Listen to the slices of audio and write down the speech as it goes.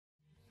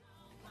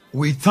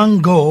We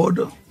thank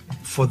God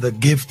for the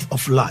gift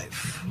of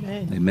life.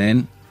 Amen.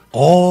 Amen.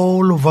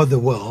 All over the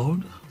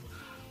world,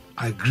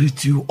 I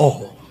greet you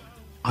all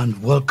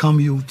and welcome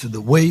you to the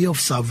Way of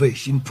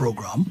Salvation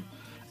program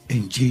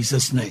in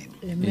Jesus' name.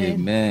 Amen.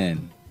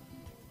 Amen.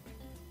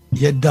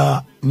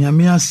 Yeda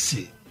nyame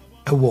ase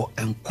ewo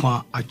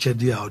enkwa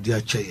achede a odi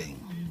ache yen.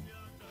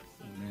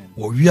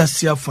 Wo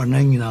wiase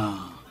afana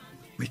nyina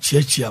me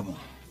chiachia mo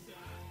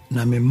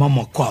na me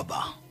mama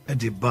kwaba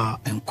e ba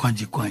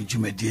Nkwagye Kwan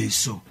jumedie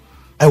so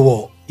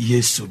ewo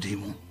Yesu di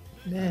mu.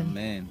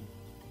 Amen.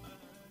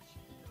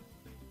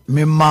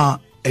 Me ma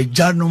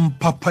ejanum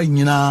papa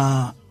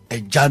nyina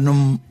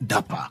ejanum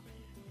dapa.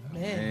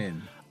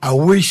 Amen. I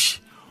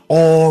wish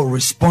all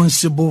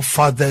responsible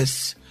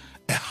fathers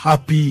a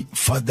happy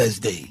Father's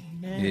Day.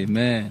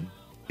 Amen.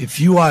 If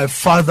you are a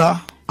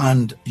father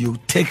and you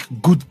take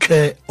good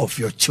care of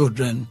your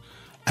children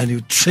and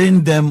you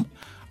train them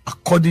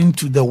according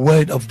to the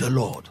word of the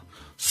Lord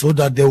so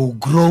that they will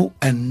grow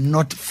and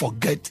not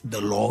forget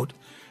the Lord,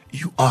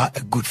 you are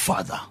a good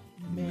father.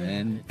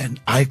 Amen. And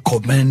I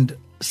commend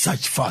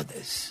such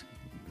fathers,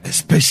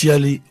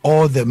 especially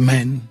all the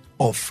men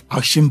of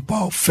Action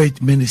Power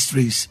Faith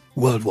Ministries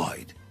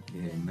worldwide.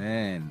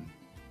 Amen.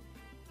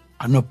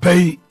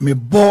 Anopei me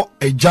bo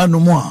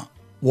ejanum a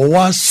wo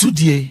wa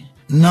sudie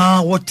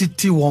na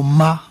wotete wo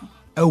ma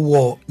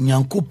ewo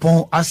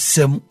Nyankopɔn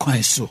asɛm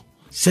kwan so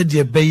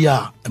sɛdeɛ bɛyɛ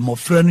a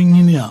emofra no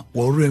nyini a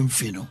wo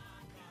remfi no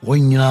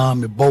wonyina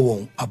me bo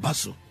won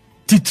abaso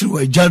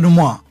titiri ejanum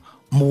a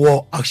mo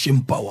wo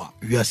Action Power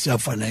wiase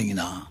afa na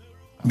nyina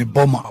me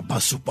bo ma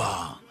abaso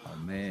pa.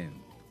 Amen.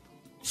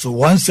 So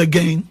once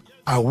again,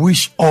 I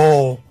wish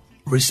all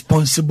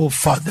responsible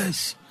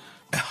fathers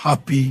a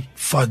happy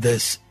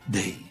Father's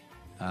Day.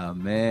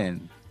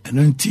 Amen.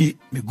 Enunti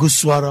me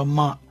guswara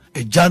ma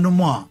ejanum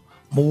a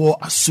mo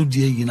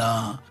asudie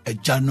yina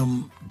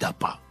ejanum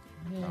dapa.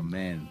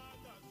 Amen.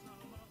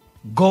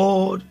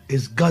 God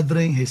is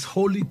gathering his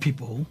holy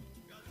people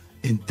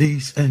in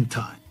these end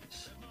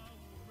times.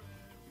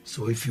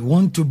 So if you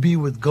want to be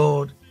with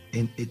God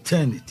in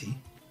eternity,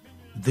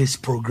 this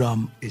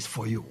program is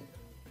for you.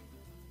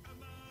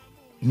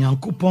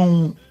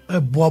 Nyankopɔn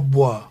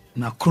eboaboa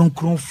na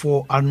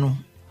kronkronfo ano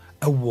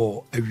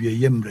ewo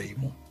awieye mrei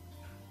mu.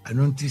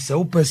 Enunti se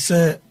wopɛ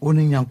sɛ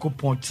woni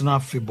Nyankopɔn tena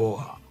afebɔ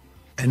a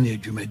ene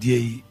adwumadie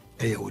yi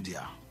ɛyɛ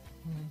odia.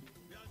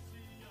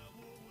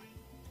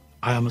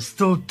 I am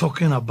still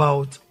talking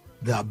about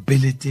the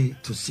ability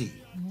to see.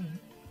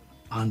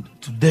 And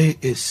today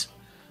is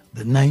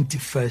the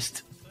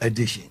 91st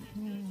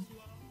edition.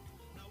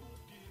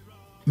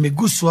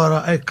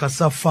 Meguswara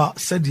kasafa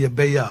sɛdeɛ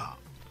bɛyɛ a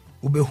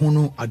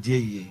wobɛhunu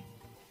adeɛ yie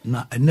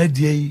na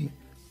ɛnɛdeɛ yi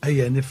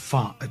ɛyɛ ne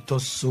fa ɛtɔ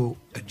so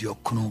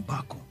aduɔkron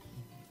baako.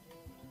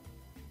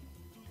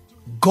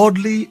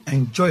 Godly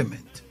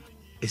enjoyment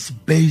is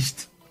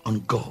based on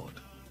God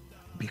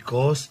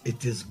because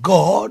it is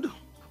God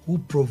who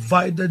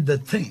provided the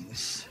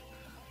things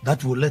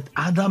that will let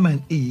Adam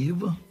and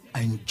Eve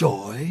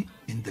enjoy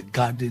in the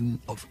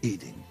Garden of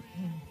Eden.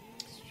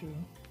 It's true.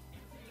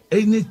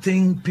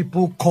 Anything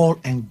people call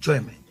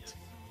enjoyment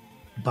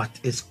but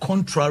is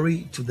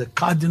contrary to the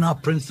cardinal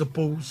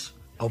principles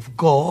of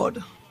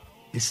God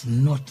is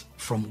not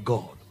from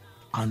God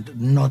and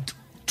not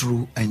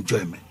true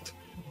enjoyment.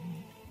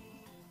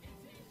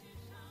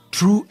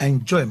 True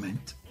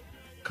enjoyment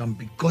can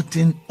be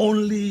gotten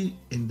only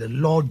in the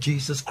Lord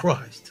Jesus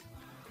Christ,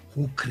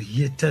 who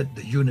created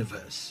the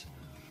universe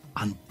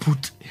and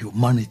put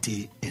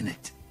humanity in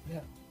it.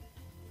 Yeah.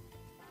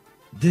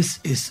 This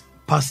is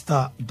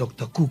Pastor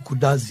Dr. Kuuku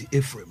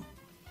Dadzie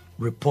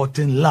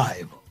reporting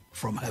live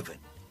from heaven.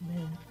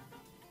 Amen.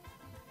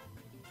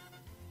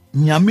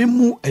 Nyame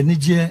mu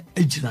enije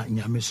ejina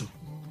nyame so.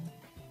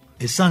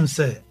 Esan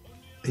se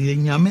eye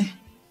nyame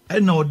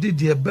ena odi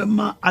de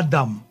bema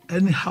Adam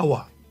eni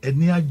Hawa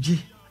eni agi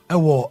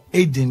ewo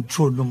Eden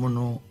throne no mu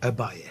no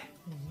ebaye.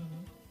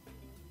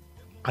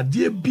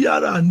 Ade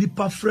biara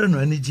nipa frɛ no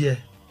enije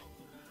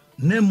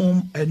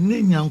nemom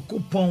eni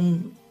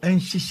Nyankopɔn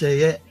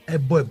enhyehyeye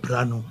ebo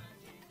ebra no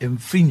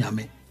emfi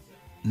nyame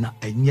na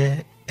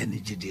enye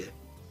enigide.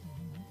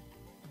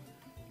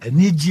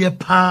 Enigye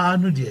pa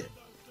no de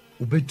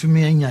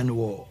ubetumi anya no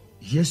wo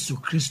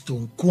Yesu Kristo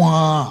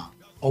nkwa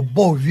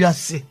obo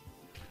wiase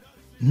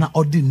na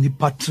odi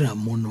nipa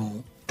tramo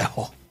no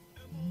eho.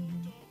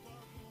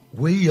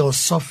 We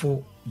yourself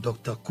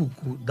Dr.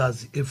 Kuuku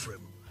Dadzie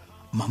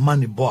mama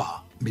ni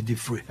boa me the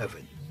free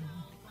heaven.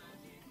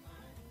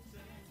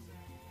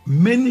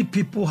 Many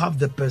people have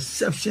the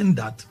perception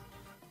that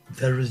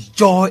there is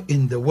joy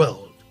in the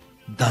world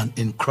than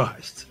in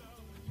Christ,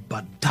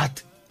 but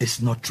that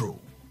is not true.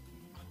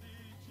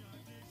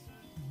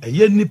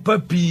 Eye nipa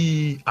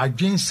pi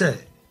adwen sɛ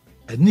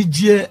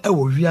anigye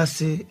ɛwɔ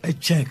wiase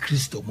ɛkyɛn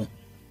Kristo mu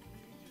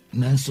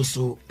nanso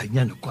so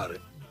ɛnyɛ nokware.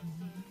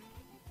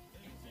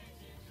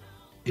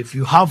 If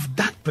you have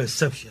that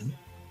perception,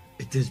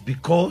 it is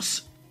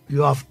because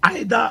you have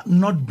either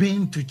not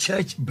been to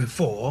church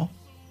before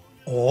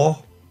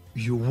or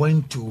you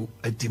went to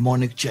a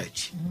demonic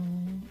church.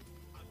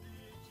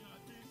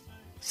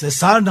 Se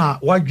sana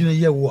wadwene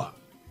ye wo a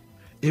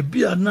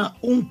ebia na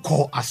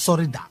unko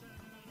asori da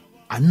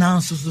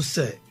ananso so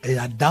se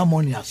eya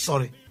damoni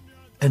asori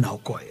ena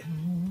ukoye.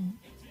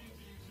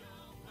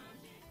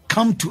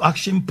 Come to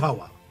action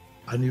power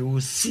and you will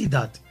see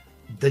that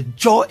the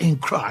joy in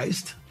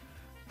Christ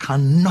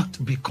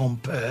cannot be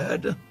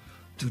compared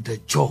to the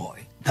joy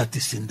that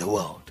is in the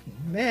world.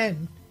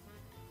 Amen.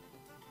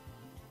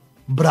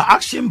 Bra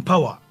action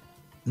power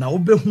na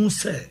obehu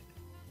se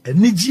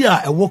eniji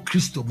a ewo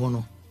Kristo mo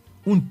no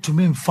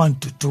untumi mfa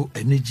ntoto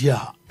eniji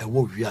a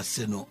ewo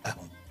wiase no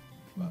eho.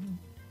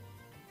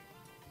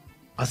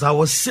 As I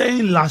was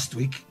saying last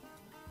week,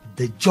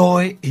 the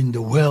joy in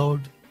the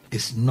world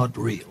is not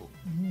real.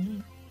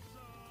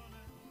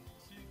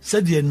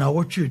 Said ye na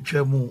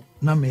wotwe mu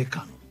na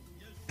meka no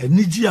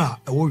eniji a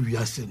ewo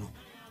wiase no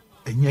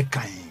enye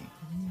kan.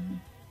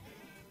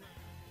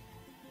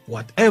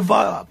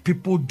 Whatever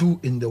people do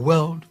in the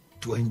world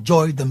to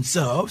enjoy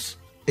themselves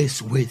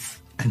is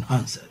with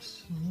enhancers.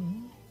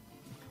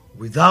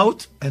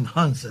 Without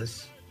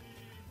enhancers,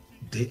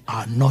 they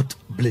are not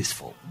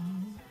blissful.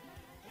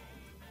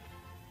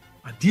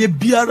 Adie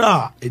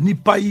biara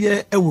enipa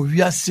ye ewo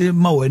wiase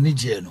ma wani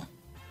je no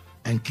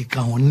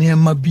enkeka ho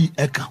niema bi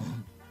eka ho.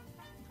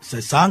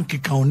 Se san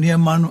keka ho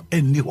niema no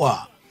enni ho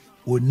a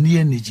oni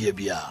enije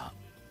bia.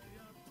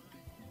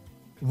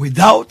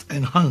 Without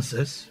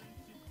enhancers,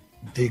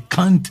 they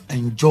can't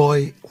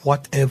enjoy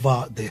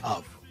whatever they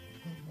have.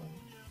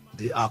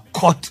 They are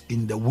caught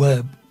in the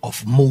web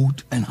of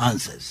mood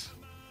enhancers.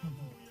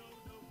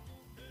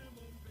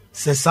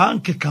 Se san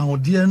keka ho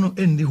die no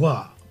enni ho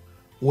a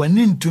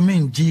wani ntumi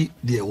nji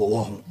de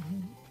wo ho.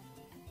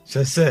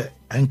 Se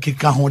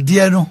enkeka ho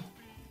die no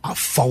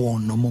afa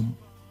won no mum.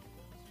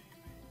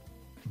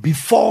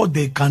 Before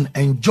they can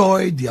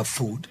enjoy their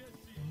food,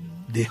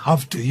 they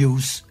have to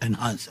use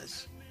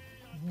enhancers.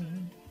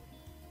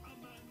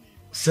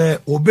 Se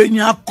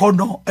obenya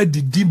kono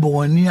edidi bo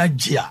wani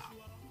agye a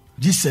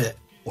gise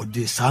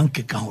ode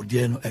sankeka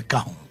hodie no eka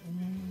ho.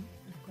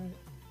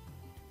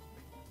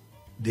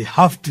 They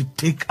have to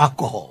take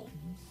alcohol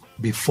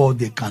before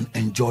they can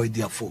enjoy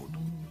their food.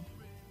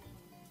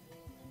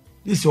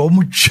 This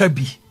omu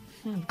chabi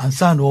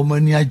ansa na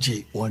omani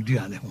agye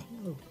wonduane ho.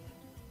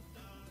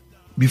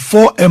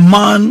 Before a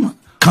man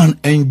can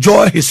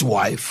enjoy his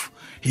wife,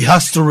 he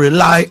has to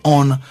rely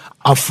on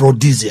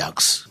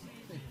aphrodisiacs.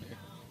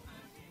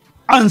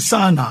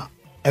 Ansana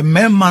a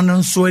man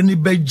nso ani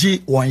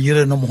beji wan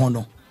yire no ho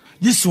no.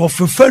 This wo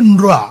fefe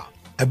nro a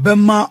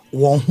ebema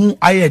won hu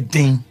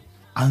ayeden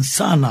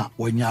ansana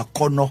wanya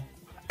kono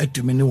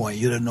etumi ni wan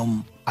yire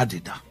no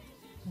adida.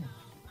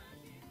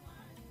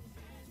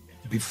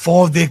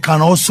 Before they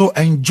can also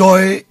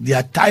enjoy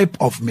their type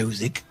of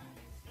music,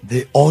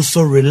 they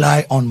also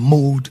rely on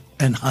mood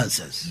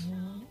enhancers.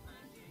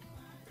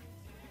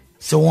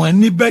 So when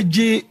ni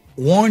beji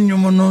won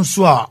nyum no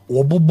nso a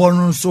wo bobɔ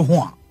no nso ho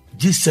a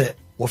gise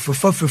wo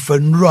fefa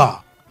nro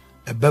a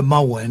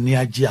ebema wani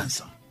agye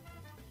ansa.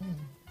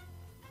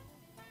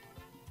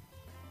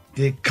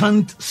 They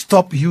can't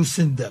stop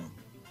using them.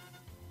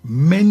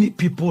 Many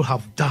people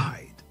have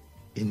died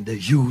in the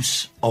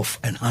use of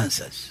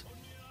enhancers.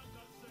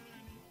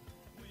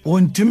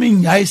 Ontimi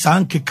nyai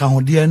sankeka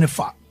hodie ne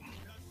fa.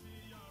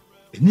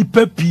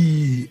 Nipa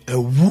pi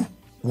ewu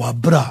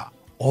wabra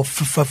of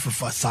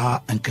fefa sa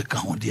enkeka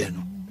hodie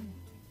no.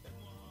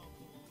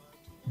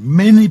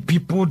 Many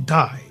people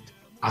died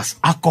as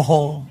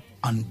alcohol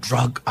and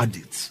drug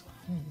addicts.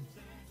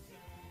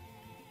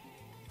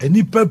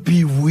 Nipa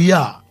pi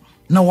wuya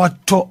na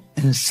wato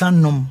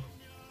insanom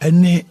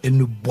ene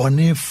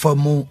enubone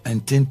famu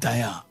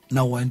ententaya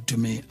na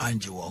wantumi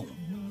anje wo.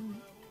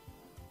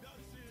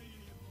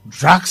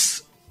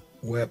 Drugs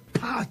were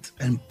part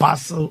and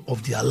parcel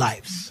of their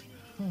lives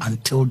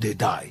until they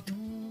died.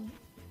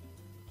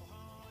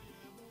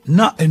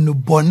 Na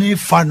enubone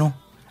fano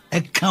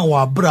eka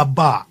wa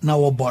braba na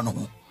wobono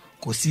ho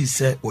kosi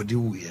se odi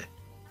wuye.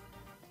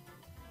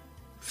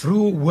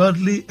 Through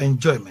worldly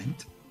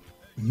enjoyment,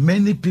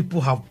 many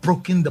people have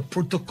broken the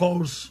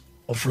protocols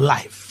of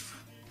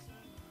life,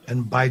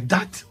 and by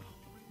that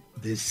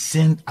they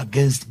sinned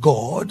against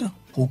God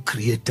who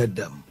created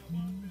them.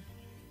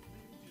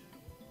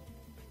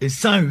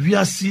 Esan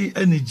wiasi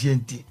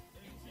enigenti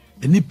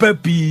enipa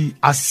pi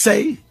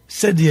asai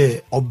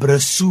sede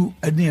obresu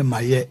ene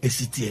emaye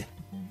esitie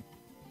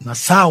na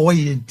saa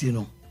woye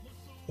ntino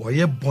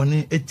woye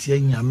bone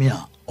etie nyame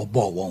a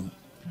obo won.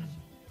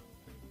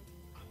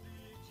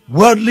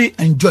 Worldly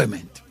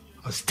enjoyment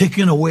has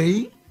taken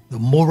away the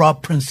moral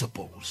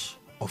principles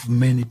of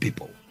many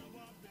people.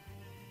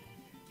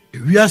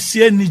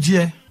 Wiase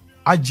enije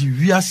agi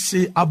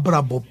wiase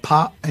abrabo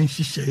pa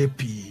enhihye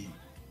pi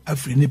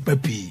afri nipa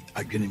pi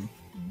adwenem.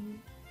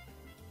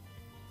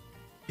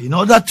 In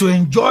order to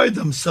enjoy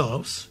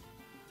themselves,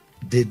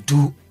 they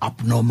do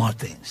abnormal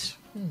things.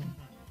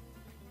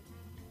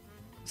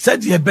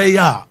 Said ye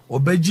beya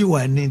obeji wa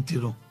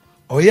nintiro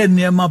oye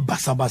niema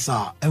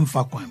basabasa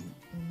emfa kwan.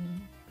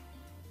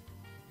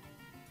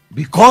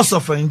 Because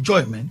of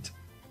enjoyment,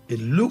 it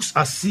looks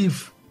as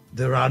if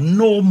there are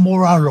no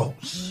moral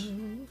laws,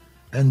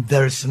 and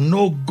there is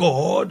no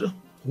God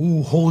who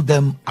will hold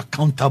them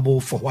accountable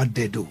for what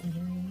they do.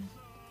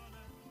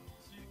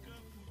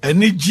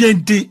 Any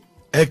gente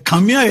e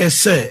kamia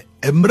yese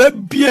emre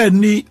bia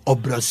ni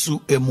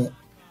obrasu emu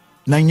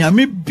na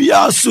nyame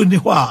bia so ni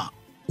ho a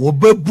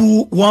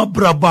wobebu won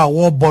braba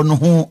wo bono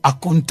ho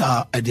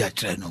akonta e dia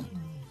kire no.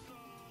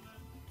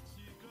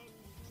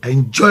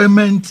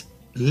 Enjoyment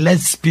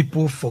lets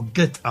people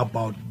forget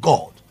about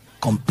God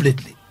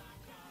completely.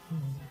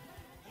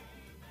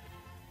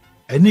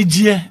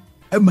 Enijie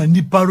ema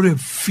nipa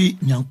refi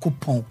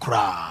nyankopon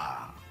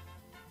kra.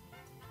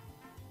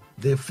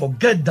 They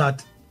forget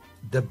that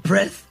the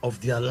breath of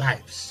their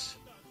lives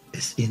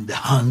is in the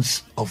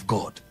hands of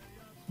God.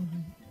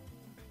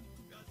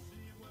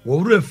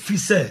 Wo refi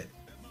se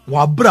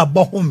wa bra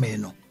bo home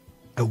no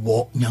e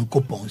wo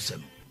nyankopon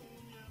sem.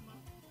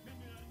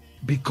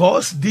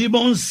 Because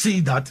demons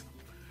see that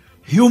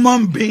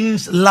human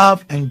beings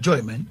love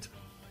enjoyment,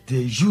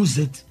 they use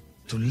it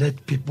to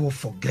let people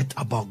forget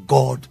about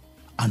God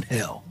and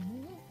hell.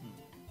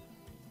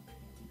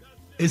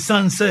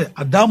 Esan say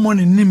Adamo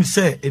ni nim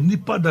say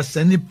enipa da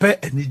sani pe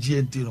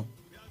enigye enti no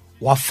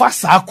wa fa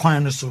sa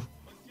kwan no so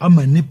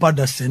ama nipa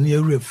da sani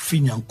ewre fi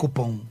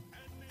Nyankopon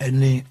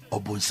ene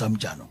obonsam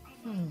gya no.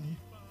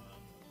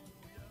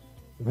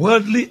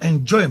 Worldly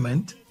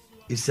enjoyment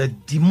is a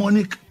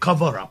demonic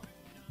cover-up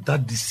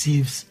that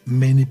deceives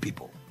many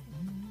people.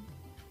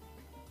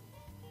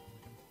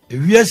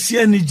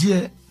 Ewiase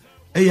enigye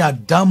eya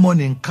Adamo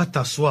ni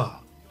nkata so a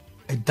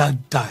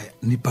die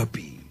nipa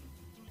pi.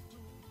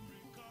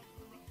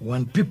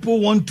 When people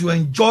want to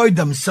enjoy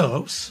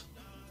themselves,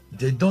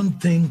 they don't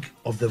think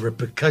of the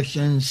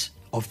repercussions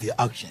of their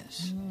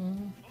actions.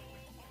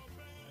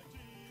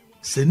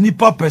 Se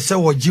nipa pese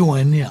woji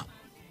wani a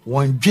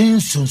won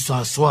dwen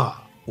sunsuaso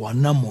a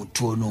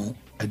wanamoto no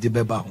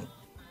edibeba ho.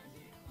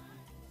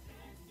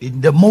 In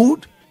the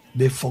mood,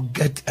 they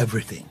forget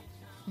everything.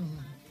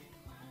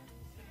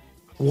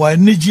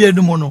 Waniji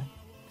no no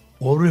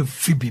ore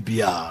fi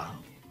bibia.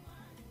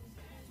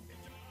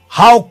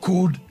 How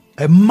could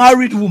a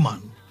married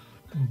woman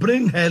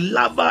bring her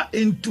lover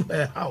into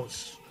her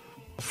house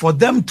for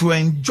them to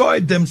enjoy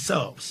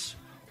themselves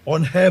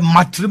on her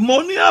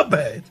matrimonial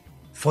bed,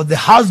 for the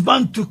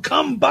husband to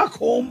come back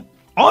home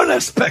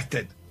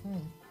unexpected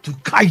to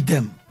catch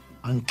them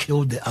and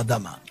kill the other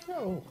man?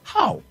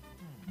 How?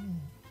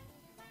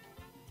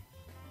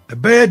 A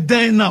bed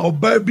then or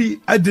baby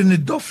adini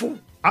dofo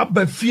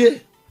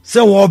abafie se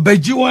wo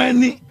beji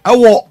wani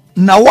awo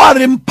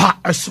nawarim pa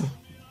eso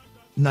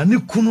na ni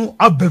kunu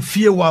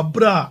abafie wa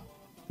bra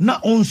na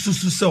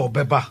onsusu se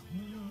obeba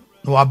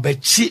na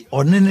wabechi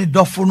onene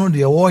dofo no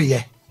de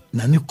woye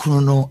na ni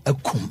kunu no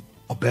akum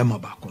obema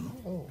bako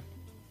no.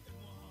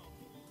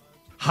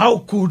 How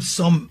could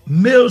some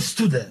male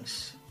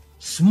students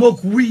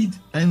smoke weed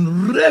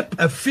and rape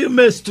a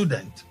female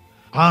student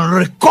and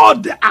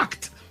record the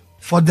act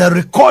for the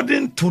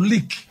recording to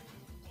leak,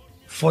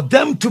 for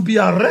them to be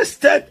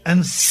arrested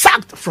and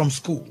sacked from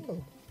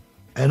school,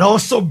 and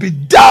also be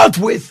dealt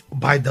with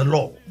by the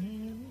law,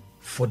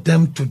 for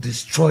them to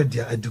destroy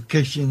their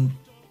education,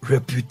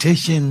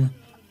 reputation,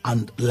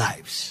 and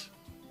lives?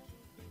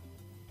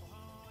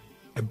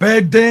 A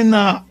birthday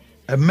na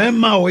a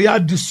member oya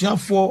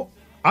dusiafo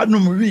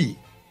anumri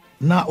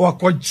na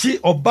wakochi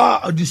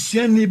oba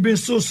adusiani bin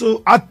so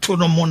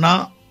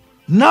atonomona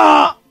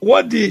na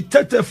wadi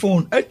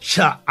telephone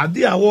echa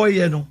ade a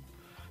woye no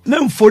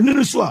na mfoni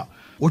no so a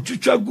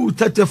otwitwa gu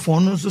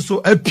telephone no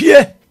so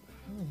apie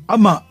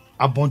ama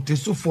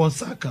abonteso phone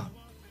saka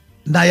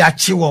na ya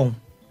chi won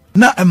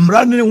na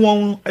emra ne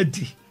won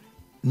adi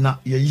na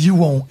yayi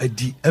won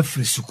adi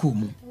afri suku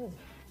mu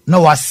na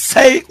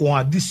wasai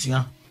won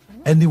adesua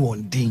any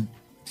one din.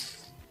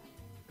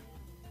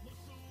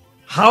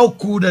 How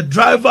could a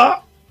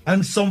driver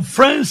and some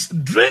friends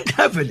drink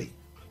heavily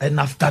and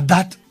after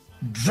that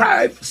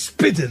drive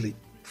speedily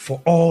for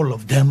all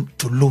of them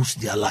to lose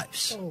their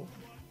lives?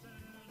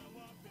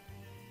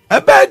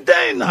 Ebe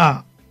den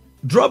na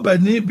droba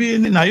ni bi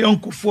ni na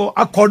yonkufo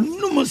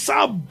akonum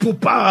sa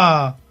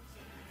bupa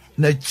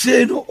na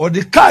cheno o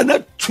de ka na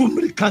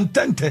tumri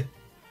kantente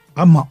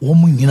ama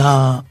womu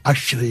nyina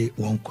ahwere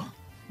wonkwa.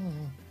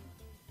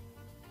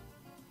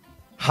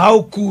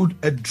 How could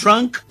a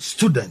drunk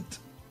student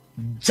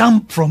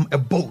jump from a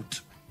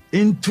boat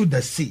into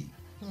the sea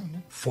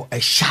for a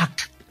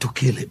shark to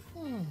kill him?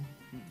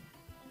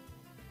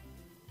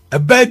 A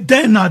bed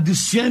then at the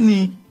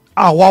sieni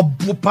awa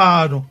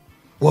buparo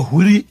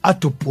wahuri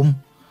atopum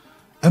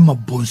ema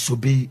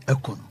bonsobi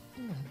ekono.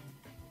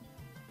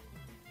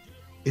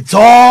 It's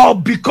all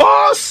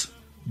because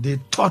they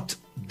thought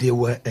they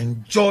were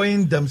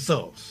enjoying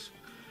themselves,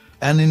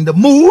 and in the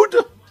mood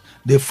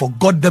they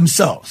forgot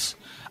themselves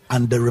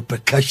and the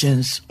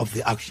repercussions of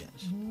the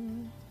actions.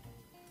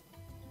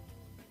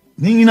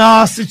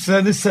 Nina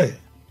sitrani say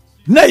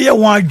na ye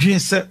wan dwen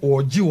se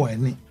oji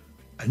wani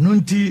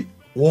anunti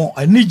won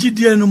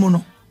anigidie no mu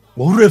no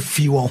wo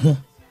refi won ho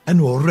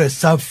ene wo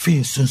resa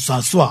fi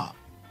sunsanso a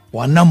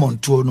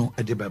wanamonto no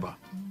ede beba.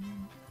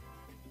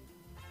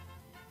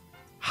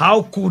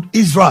 How could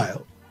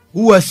Israel,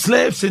 who were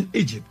slaves in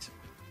Egypt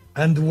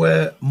and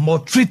were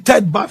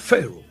maltreated by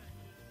Pharaoh,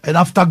 and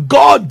after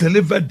God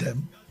delivered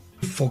them,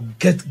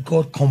 forget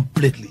God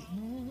completely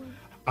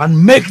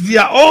and make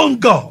their own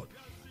God,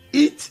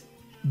 eat,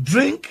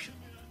 drink,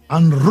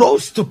 and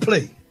rose to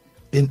play?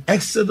 In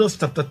Exodus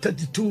chapter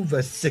 32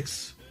 verse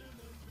 6,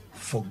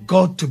 for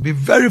God to be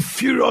very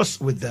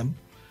furious with them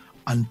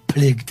and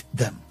plagued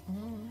them.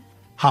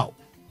 How?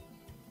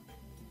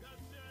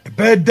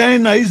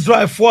 Ebeden na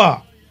Israel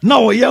for na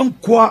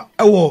oyenkwa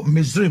ewo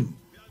Misrim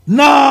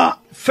na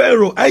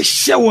Pharaoh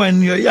ehye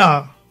won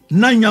ya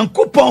na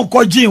Nyankopon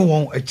kogin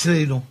won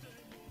akire no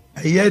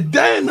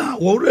eyeden na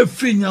wo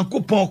refi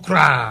Nyankopon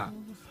kra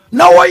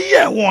na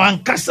woye won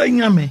ankasa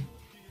nyame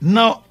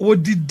na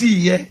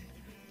wodidi ye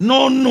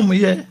no num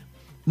ye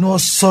no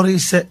sorry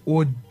se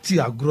odi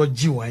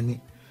agroji wani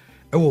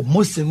ewo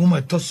Mose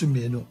nguma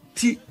tosumienu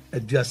ti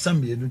aduasa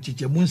mienu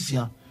chichemu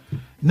nsia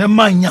na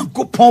ma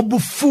Nyankopon bu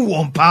fu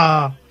won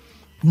pa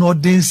no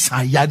den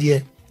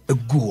sayade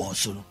egu won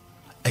so no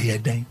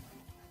eyeden.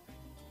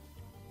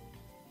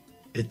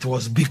 It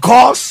was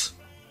because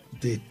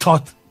they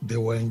thought they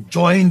were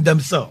enjoying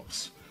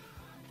themselves,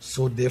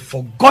 so they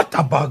forgot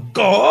about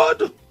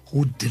God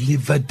who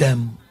delivered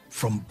them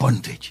from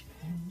bondage.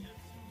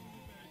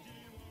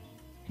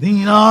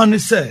 Ni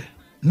say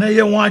na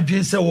ye wan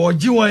adwen say wo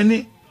gi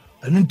wani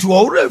enu nti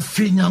wo wura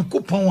fi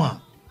Nyankopon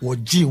a wo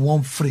gi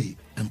won free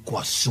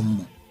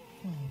enkwasum.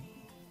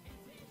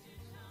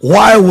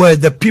 Why were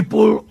the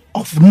people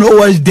of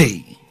Noah's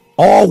day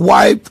all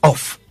wiped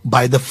off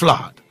by the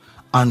flood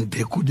and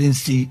they couldn't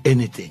see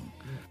anything?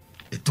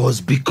 It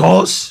was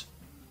because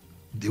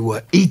they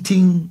were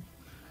eating,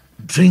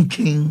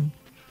 drinking,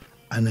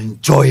 and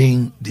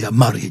enjoying their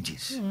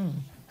marriages.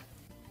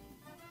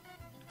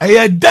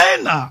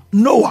 Ayadena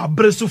Noah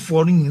bresu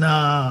for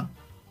na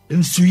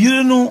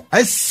nsuyire no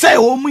ese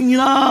wo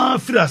nyina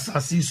firi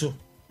asase so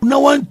na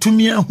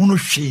wantumi ahunu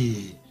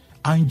hwe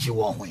anje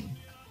wo hwen.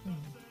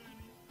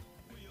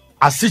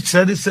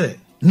 Asikyere se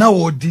na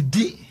wo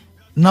didi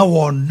na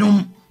wo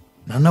num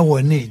na wo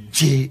ne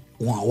je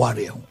won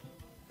aware ho.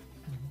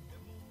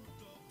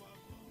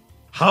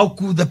 How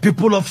could the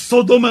people of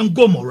Sodom and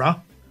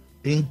Gomorrah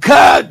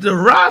incur the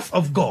wrath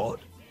of God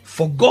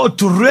for God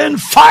to rain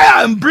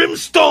fire and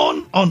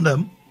brimstone on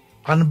them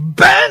and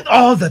burn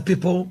all the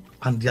people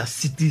and their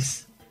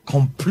cities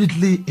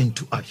completely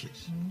into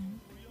ashes?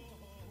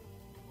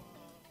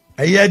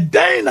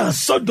 Ayeden na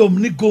Sodom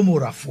ni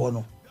Gomorrah for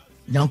no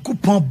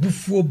Nyankopon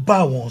bufuo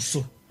ba won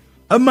so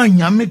ama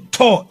nyame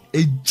to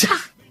eja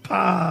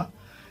pa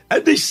e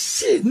de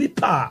hye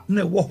nipa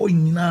na wo ho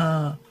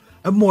nyina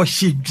e mo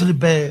hye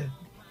dwelebe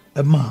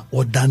e ma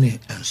odane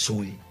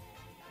enso yi.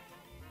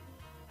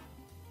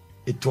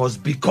 It was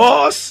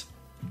because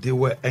they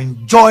were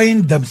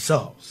enjoying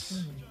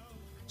themselves,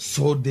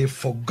 so they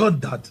forgot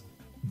that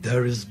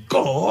there is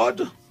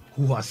God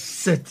who has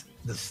set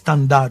the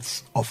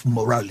standards of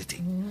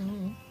morality.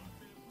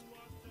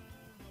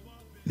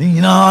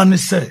 Ni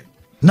say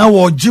na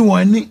wo gi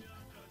wani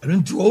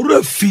rentu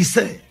ora fi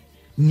say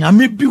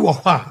nyame bi wo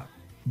ha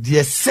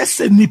de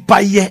sese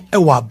nipa ye e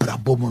wa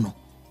brabom no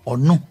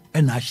ono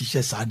e na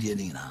ahihye saade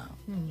ni na.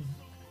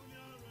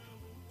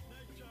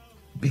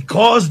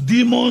 Because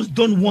demons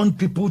don't want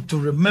people to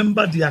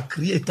remember their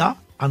creator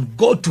and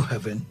go to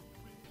heaven,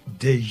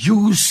 they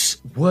use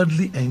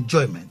worldly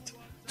enjoyment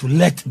to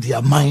let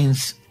their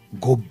minds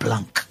go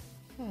blank.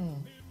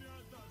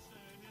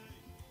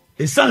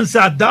 Esanse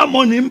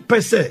adamon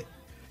impese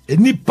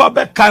enipa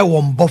be kai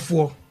won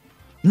bofo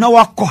na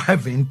wako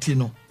heaven ti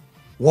no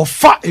wo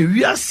fa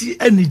ewiase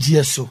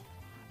anigye so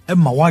e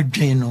ma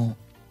wadwen no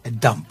e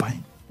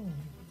dampan.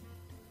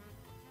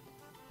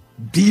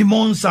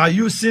 Demons are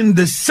using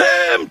the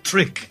same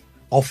trick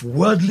of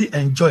worldly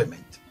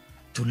enjoyment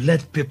to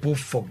let people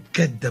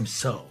forget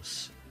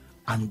themselves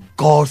and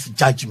God's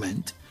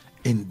judgment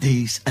in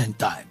these end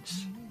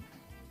times.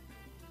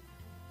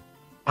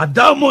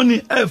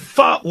 Adamoni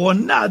efa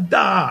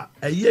wonada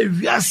eye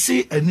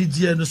wiase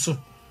anigye no so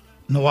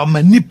na wa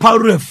manipa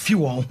refi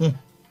won ho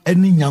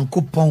eni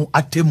Nyankopon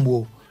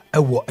atemmo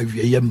ewo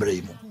awieye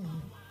mrei mu.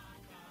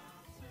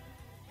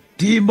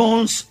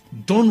 Demons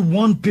don't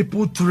want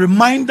people to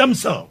remind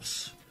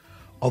themselves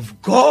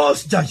of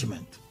God's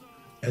judgment,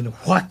 and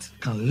what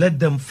can let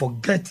them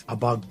forget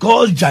about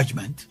God's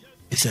judgment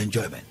is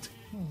enjoyment.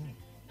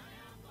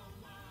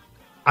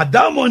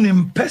 Adamoni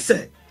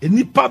mpese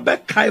enipa be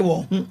kai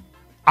won ho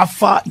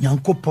afa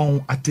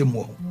Nyankopon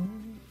atemu ho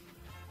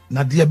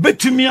na de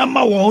betumi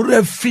ama won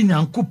refi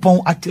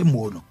Nyankopon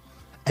atemu no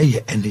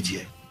eye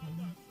enigye.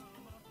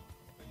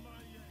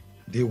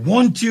 They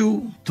want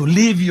you to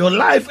live your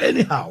life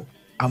anyhow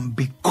and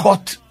be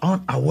caught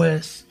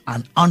unawares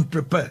and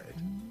unprepared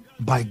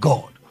by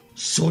God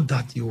so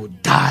that you will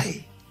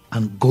die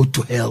and go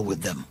to hell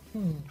with them.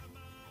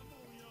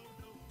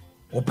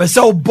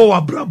 Opesa obo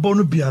abrabo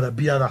no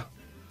biara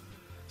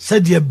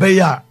said ye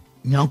beya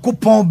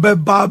Nyankopon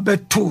beba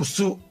beto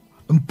so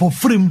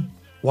mpofrim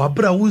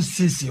wabra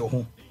wonsiesie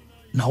ho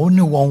na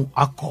woni won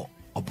akọ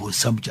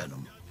obonsam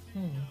janum.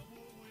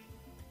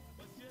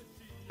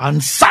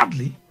 And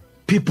sadly,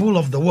 people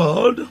of the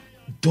world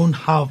don't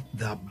have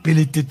the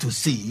ability to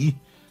see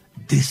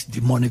this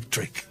demonic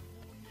trick.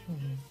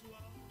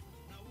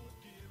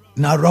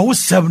 Now, Rahu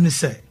 7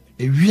 say,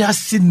 if we are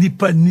seeing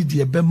nipa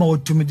nidi ebema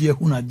otumidi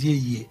ehuna die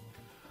ye,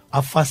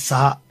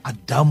 afasa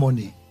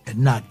adamoni and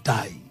not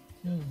die.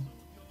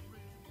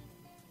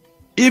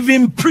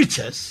 Even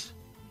preachers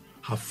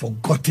have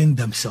forgotten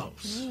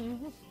themselves.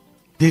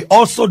 They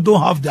also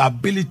don't have the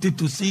ability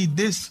to see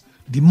this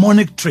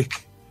demonic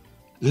trick,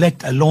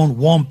 let alone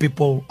warn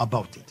people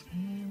about it.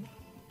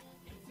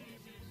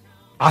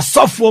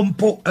 Asofo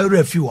mpo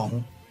erefi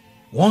wahu.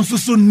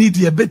 Wonsusu need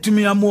ye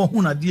betumi amo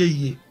huna die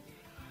ye.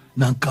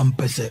 Na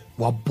nkampese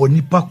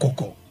wabonipa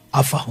koko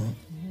afahu.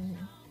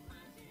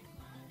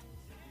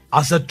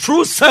 As a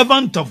true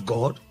servant of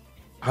God,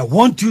 I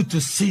want you to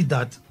see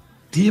that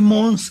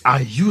demons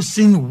are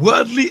using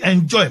worldly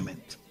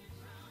enjoyment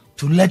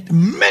to let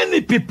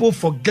many people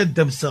forget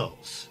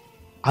themselves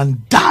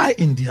and die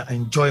in their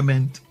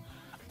enjoyment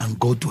and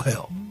go to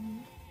hell.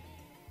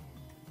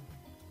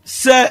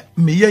 Se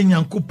miye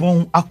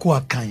nyankopon ako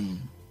akan.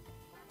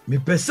 Mi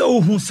pese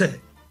ohun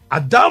se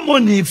Adamo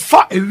ni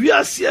fa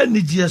ewiase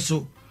anigye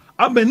so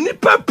aba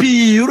nipa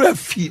pi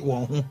refi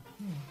won ho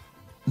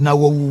na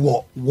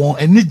wo won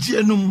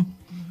anigye num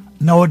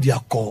na wo dia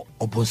ko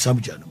obonsam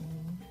janum.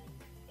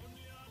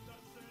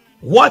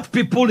 What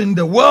people in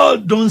the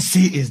world don't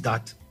see is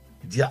that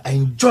their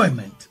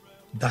enjoyment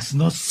does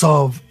not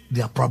solve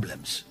their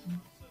problems.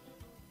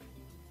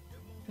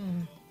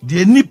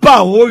 The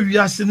nipa wo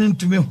wiase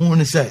ntumi hu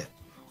ne se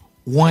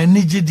won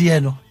anigye de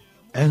no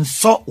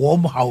enso wo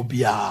mo haw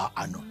bia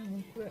ano.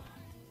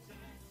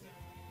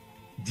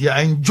 Their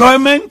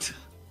enjoyment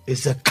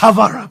is a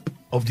cover-up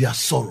of their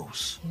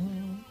sorrows.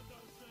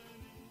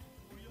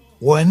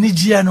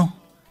 Wanijiano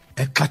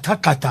e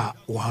katakata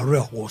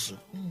warehoso.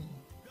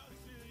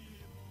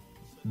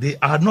 They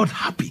are not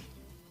happy.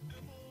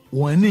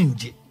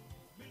 Waninji.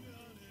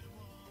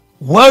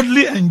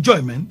 Worldly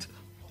enjoyment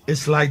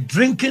is like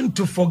drinking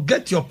to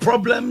forget your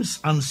problems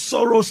and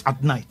sorrows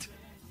at night.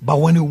 But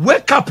when you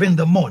wake up in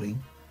the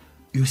morning,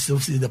 you still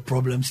see the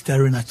problem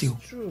staring at you.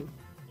 True.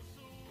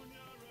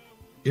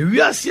 If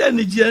you are seeing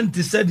the gent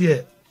said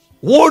here,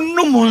 one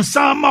no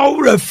monsama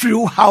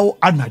refuse how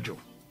anajo.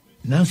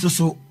 Nanso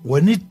so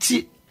when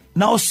it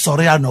now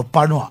sorry no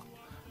panoa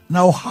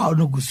now how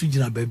no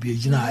gusujina baby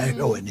jina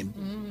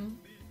him.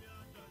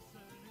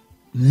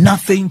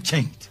 Nothing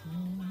changed.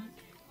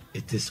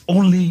 It is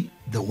only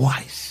the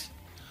wise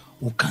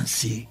who can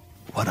see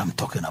what I'm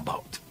talking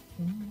about.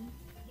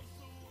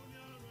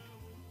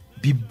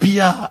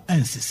 Bibia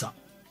ensisa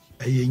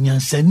eye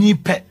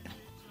nyansani pe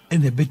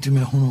ene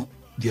betume hunu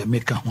de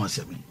make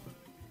one.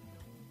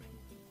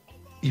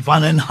 If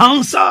an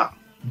enhancer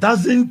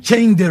doesn't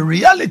change the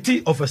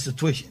reality of a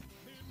situation,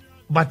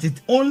 but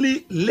it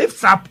only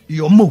lifts up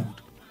your mood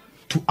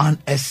to an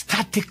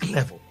ecstatic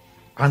level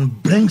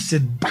and brings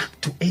it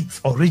back to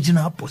its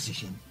original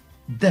position,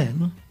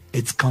 then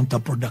it's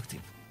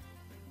counterproductive.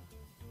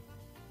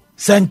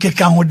 Senke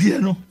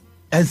kahodieno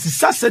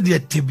ensisa se de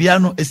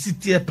tibiano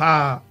esitie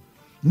pa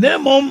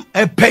nemom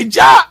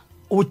epeja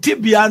o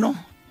tibiano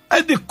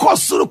e de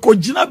kosoro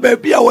kojina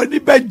baby a wani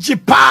beji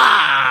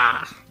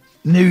pa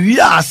ne wi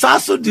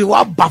asaso de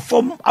wa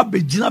bafom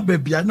abegina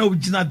baby na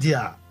ogina de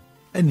a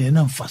ene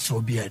na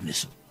mfaso bia ni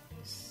so.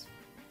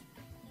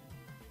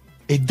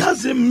 It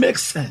doesn't make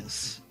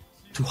sense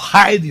to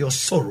hide your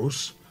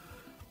sorrows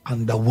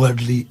under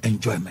worldly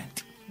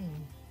enjoyment.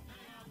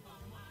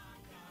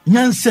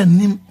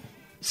 Nyansenim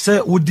se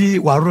odi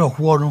ware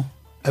ho no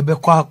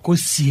ebekwa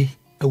kosie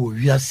e wo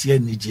wiase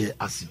anije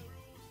ase.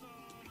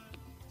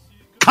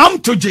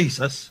 Come to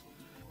Jesus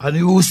and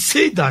you will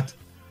see that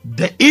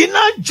the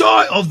inner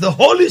joy of the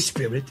Holy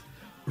Spirit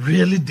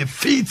really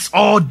defeats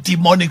all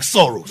demonic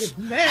sorrows.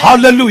 Amen.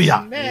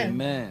 Hallelujah.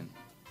 Amen.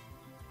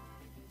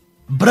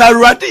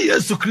 Braradi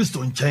Yesu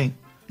Kristo nchen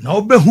na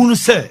obehunu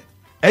se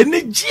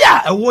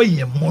enijia ewo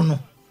yemo no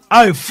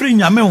a free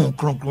nyame ho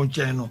kronkron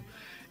nchen no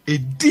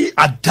edi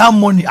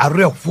adamoni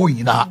arefo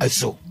yina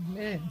eso.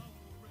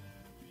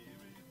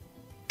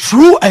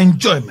 True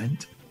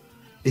enjoyment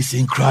is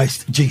in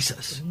Christ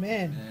Jesus.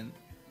 Amen.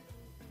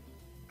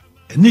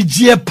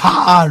 Enijie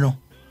pa no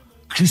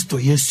Kristo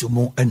Yesu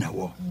mo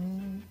enawo.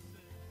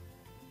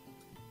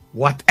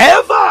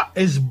 Whatever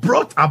is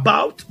brought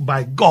about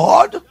by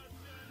God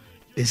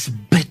is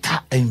better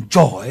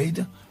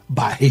enjoyed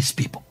by his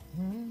people.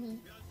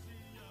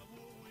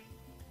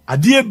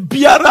 Adie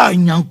biara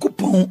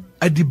nyankopon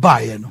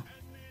adibaye no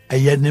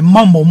eye ne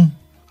mamom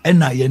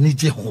ena ye ni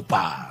je ho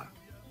pa.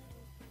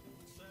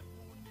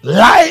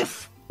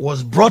 Life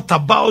was brought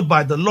about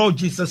by the Lord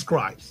Jesus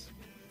Christ,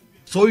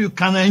 so you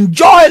can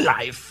enjoy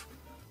life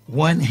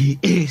when he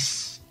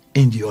is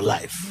in your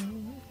life.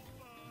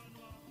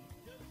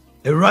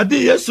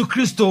 Eradi Yesu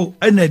Kristo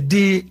ene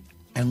di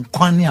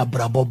enkwani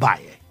abrabo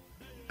baye.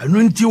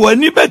 Enu nti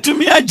wani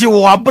betumi age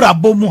wo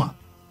abrabo mu a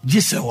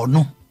gise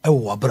ono e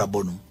wo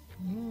abrabo no.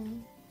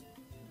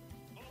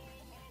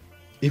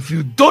 If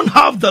you don't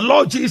have the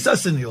Lord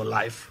Jesus in your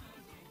life,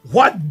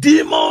 What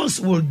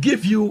demons will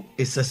give you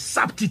is a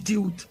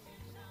substitute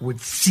with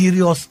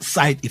serious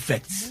side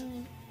effects.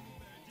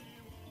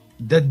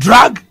 The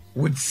drug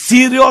with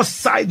serious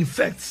side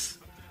effects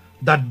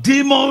that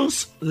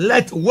demons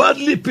let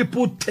worldly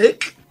people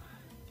take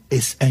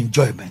is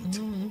enjoyment.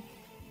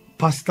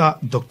 Pastor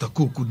Dr.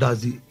 Kuuku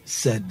Dadzie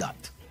said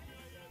that.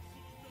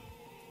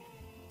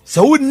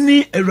 So we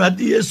need a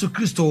Yesu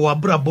Christo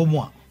wabrabo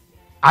mo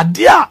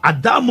adia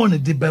adamo ne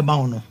de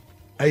bema no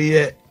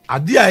eye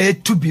adia ye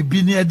tu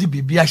bibi ne de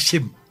bibi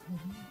ahyem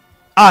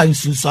a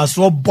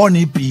nsunsaso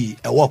boni pi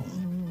ewo ho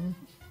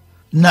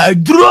na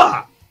aduro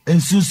a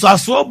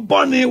nsunsaso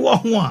boni wo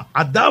ho a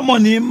adamo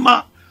ne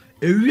ma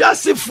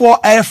ewiasefo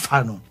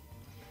efa no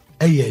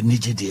eye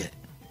nigide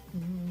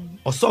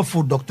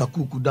osofo Dr.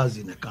 Kuuku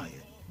Dadzie ne kan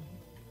ye.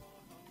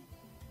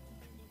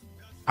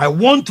 I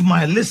want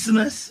my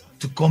listeners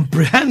to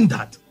comprehend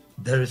that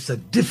there is a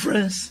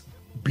difference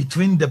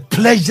between the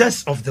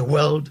pleasures of the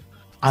world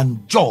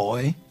and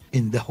joy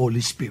in the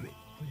Holy Spirit.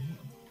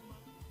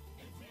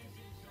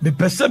 Me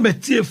pese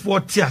metie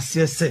for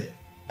tiase se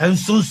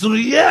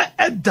ensonsoriye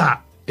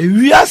eda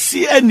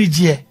ewiase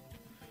enigye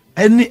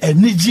eni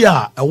enigye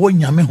a ewo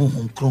nyame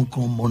honhom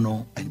kronkron mo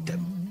no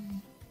entem.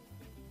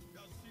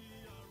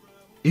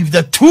 If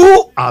the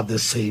two are the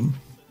same,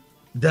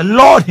 the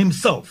Lord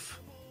himself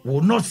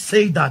will not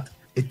say that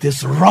it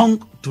is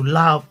wrong to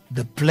love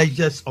the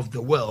pleasures of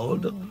the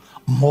world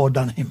more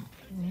than him.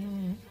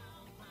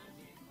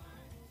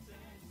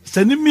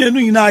 Seni mienu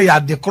ina ya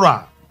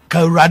dekora ka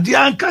urade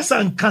ankasa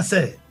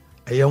ankasa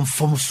eyem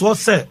fomso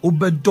se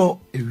obedo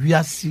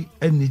ewiase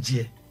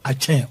enigye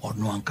achen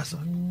ono ankasa.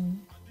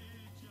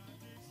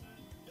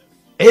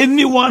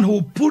 Anyone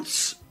who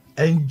puts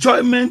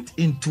enjoyment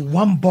into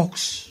one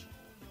box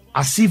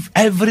as if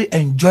every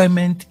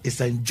enjoyment is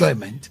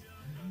enjoyment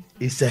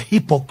is a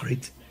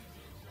hypocrite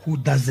who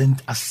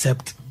doesn't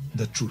accept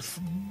the truth.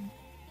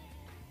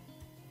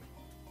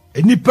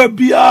 Enipa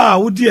bia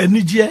wodi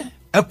enigye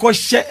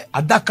ekoshe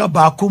adaka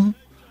baakum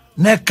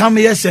na kam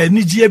yese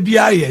enigye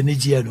bia ye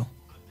enigye no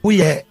wo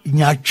ye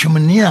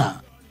nyatwemne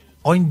a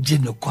onje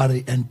ne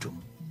kware entum.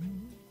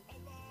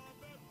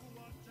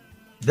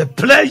 The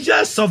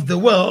pleasures of the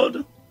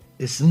world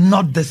is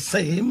not the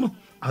same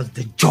as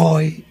the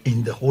joy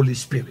in the Holy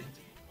Spirit.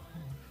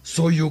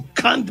 So you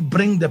can't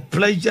bring the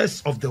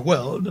pleasures of the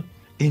world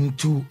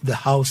into the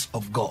house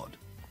of God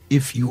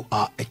if you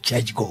are a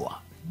churchgoer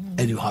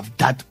and you have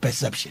that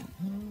perception.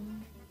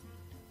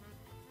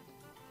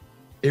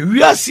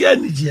 Ewiase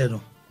enigye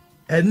no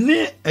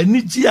ene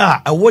enigye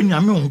a ewo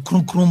nyame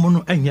onkronkron mu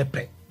no enye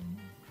pe.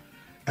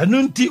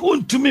 Eno nti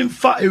ontumi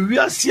mfa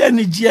ewiase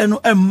enigye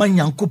no emma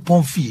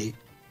Nyankopon fie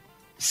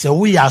se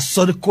wo ya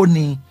asori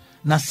koni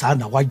na sa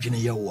na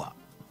wadwene ye wo.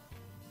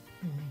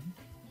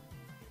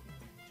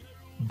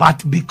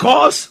 But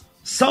because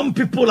some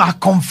people are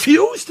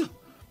confused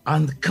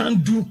and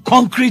can't do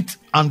concrete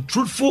and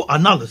truthful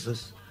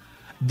analysis,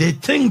 they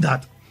think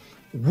that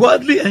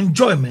worldly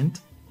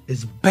enjoyment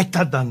is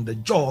better than the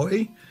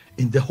joy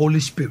in the Holy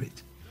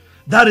Spirit.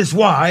 That is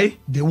why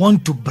they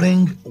want to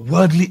bring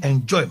worldly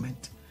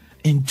enjoyment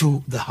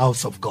into the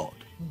house of God.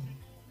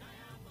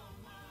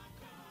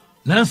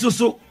 Nanso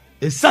so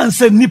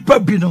esanse nipa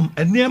binom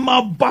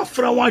enema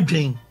bafra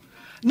wadwen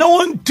na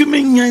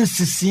wontumi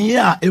nyansisi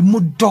a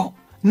emudo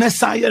na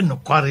saye no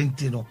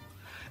quarantino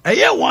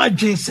eye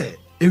wadwen se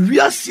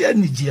ewiase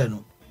anigye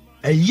no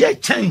eye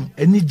chen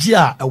anigye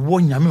a ewo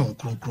nyame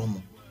onkronkron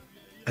mu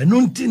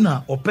eno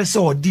ntina opese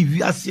odi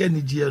wiase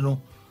anigye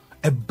no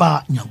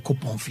eba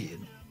Nyankopon fie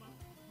no.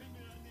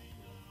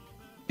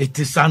 It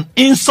is an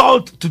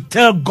insult to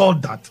tell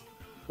God that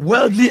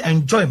worldly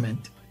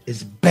enjoyment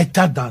is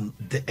better than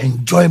the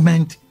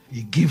enjoyment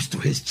he gives to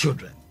his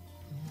children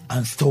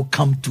and still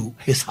come to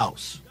his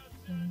house.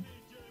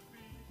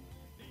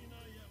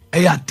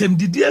 Eya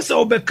temdidie se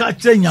obeka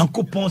kire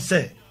Nyankopon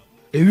se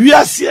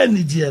ewiase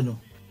anigye no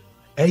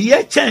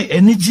eye chen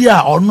anigye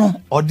a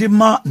ono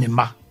odima ne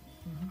ma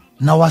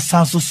na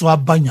wasanso so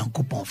aba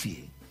Nyankopon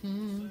fie.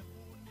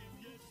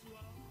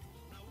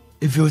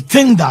 If you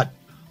think that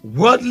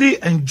worldly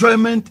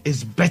enjoyment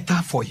is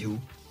better for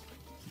you,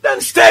 then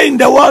stay in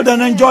the world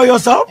and enjoy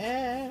yourself.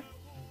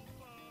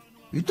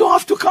 You don't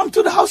have to come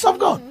to the house of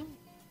God.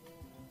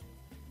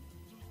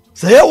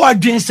 Say what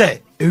dream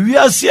say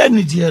ewiase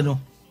anigye no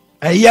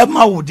eye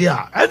ma wo de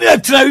a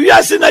ene tra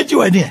wiase na ji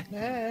wani e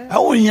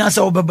wonya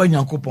se obeba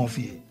Nyankopon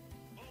fie.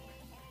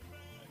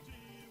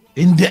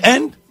 In the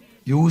end,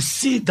 you will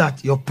see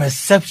that your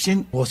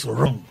perception was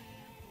wrong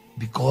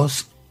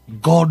because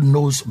God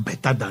knows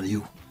better than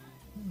you.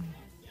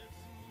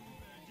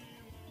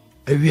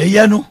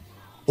 Ewiye no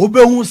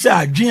obehu se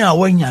adwen a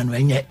wanya no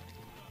enye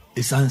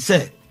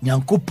esanse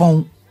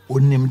Nyankopon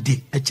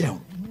onimdi echen.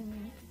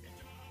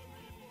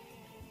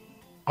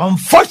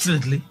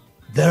 Unfortunately,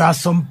 there are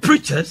some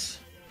preachers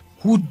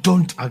who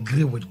don't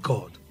agree with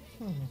God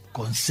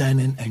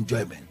concerning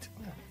enjoyment.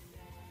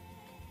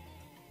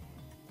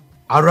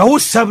 Arawo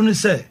 7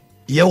 say,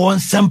 ye won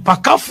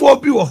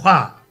sempakafo bi wo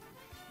ha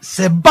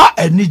se ba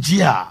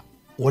anigye a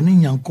woni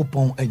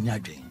Nyankopon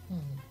anyadwen.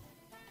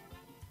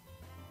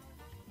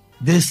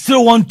 they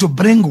still want to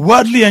bring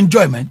worldly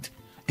enjoyment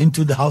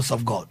into the house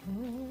of God.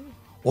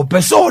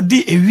 Opeso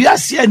di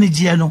ewiase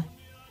anigye no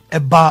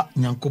eba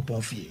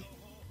Nyankopon fie.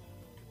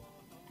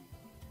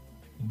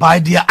 By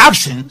their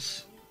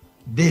actions,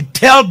 they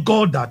tell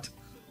God that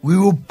we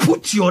will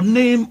put your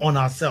name on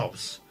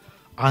ourselves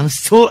and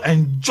still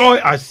enjoy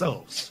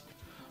ourselves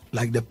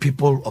like the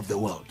people of the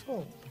world.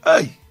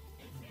 Hey.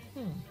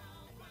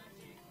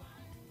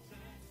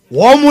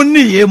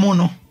 Womuni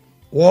yemono.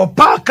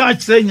 Wopaka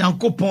kire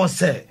Nyankopon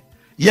se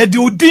ye di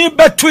udin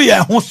beto ye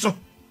ho so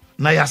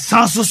na ya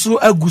sanso so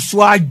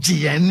aguso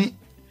agye yeni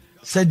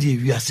se di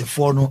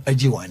wiasefo no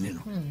agye wani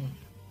no.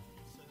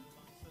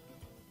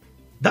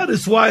 That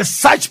is why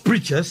such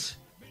preachers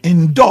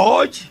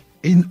indulge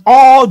in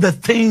all the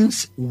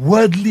things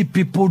worldly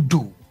people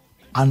do,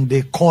 and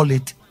they call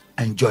it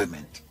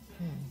enjoyment.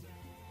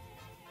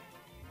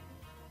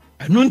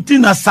 Enunti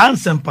na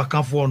sanse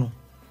mpakafo no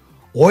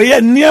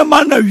oye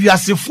niema na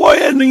wiasefo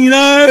ye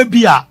nyina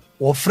bia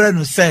wo frɛ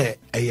no sɛ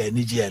ɛyɛ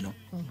anigye no.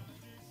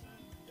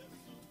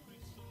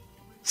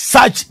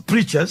 Such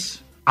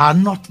preachers are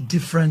not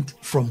different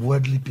from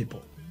worldly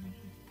people.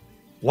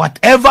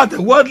 Whatever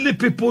the worldly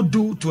people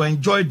do to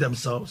enjoy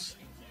themselves,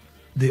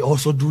 they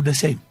also do the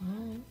same.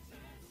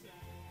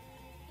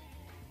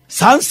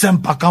 Sansem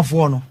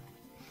pakafo no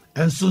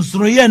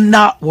ensunsuro ye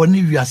na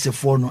woni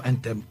wiasefo no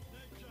entem.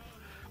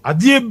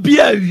 Ade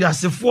bia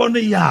wiasefo no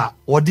ya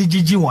wode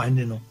gigi wan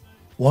ni no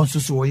won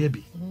susu wo ye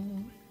bi.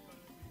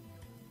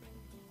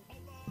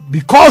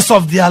 Because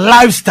of their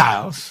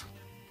lifestyles,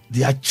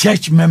 their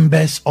church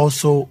members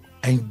also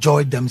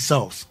enjoy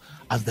themselves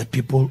as the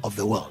people of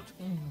the world.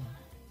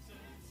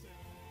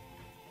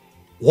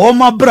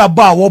 Woma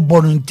braba wo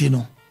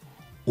bonuntino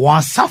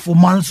wan safo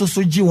man so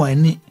gi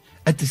wan ni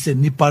etise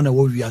nipa na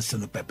wo wiase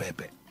no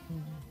pepepe.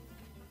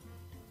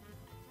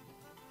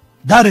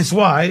 That is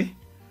why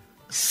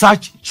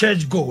such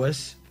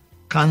churchgoers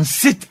can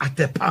sit at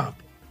a pub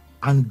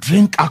and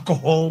drink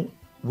alcohol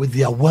with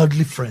their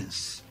worldly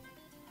friends.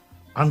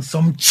 And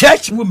some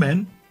church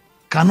women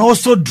can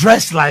also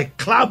dress like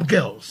club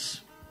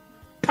girls,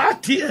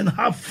 party and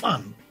have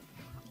fun,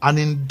 and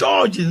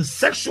indulge in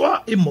sexual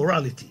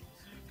immorality,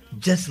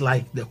 just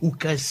like the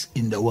hookers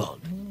in the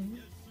world.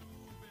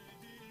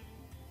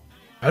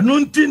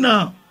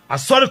 Anuntina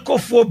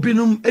asorikofo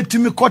binum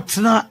etumi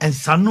kotena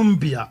ensanum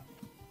bia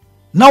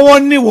na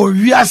woni wo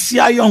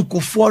wiase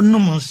ayonkofo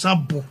num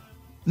nsabo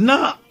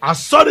na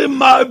asori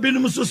ma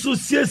binum susu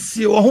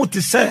siesie wo ho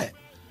te se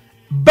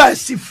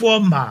basifo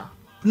ma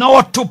na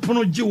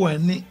wotopono gi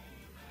wani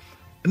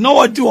na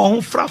wodi wo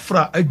ho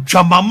frafra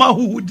adwamama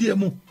huhudie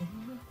mu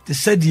te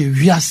se de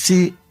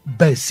wiase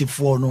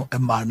basifo no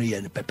ema no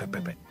ye ne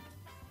pepepepe.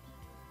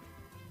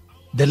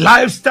 The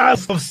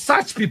lifestyles of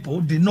such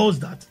people denotes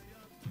that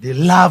they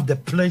love the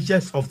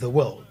pleasures of the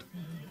world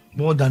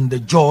more than the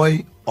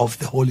joy of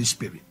the Holy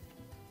Spirit.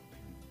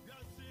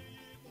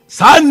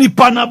 Sa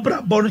nipa na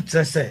bra bonu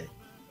kyerɛ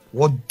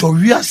wo do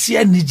wiase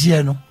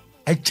anigye no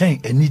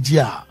ɛkyɛn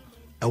anigye a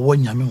ɛwɔ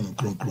nyame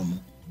nkronkron mu.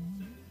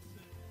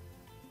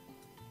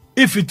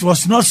 If it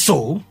was not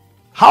so,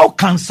 how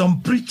can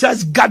some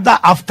preachers gather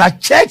after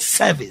church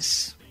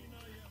service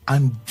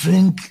and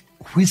drink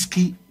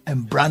whiskey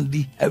and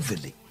brandy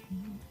heavily,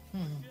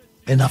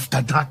 and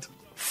after that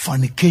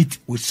fornicate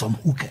with some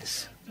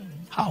hookers?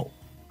 How?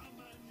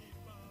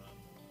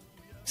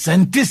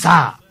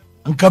 Sentisa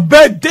anka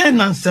beden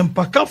na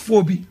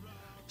sempakafo bi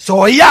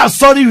so ya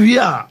sorry wi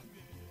a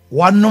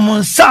wanom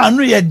nsa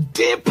no ye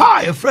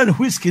deepa a friend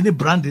whiskey ni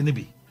brandy ni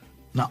bi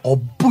na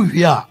obu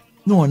wi a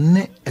no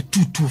ne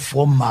etutu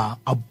for ma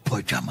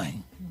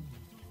abodwaman.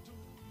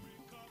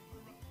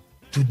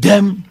 To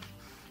them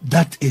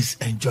that is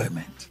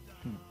enjoyment.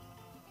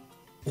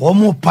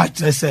 Omo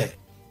patre say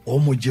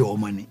omo je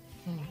omani.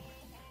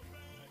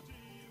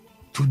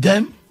 To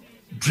them,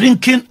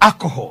 drinking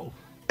alcohol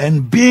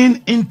and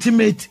being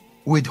intimate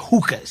with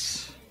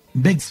hookers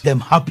makes them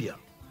happier.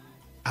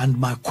 And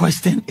my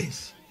question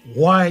is,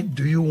 why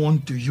do you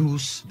want to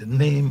use the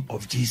name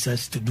of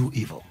Jesus to do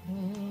evil?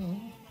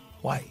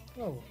 Why?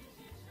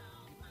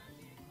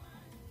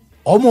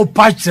 Omo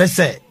patre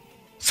say,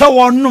 so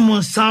one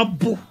no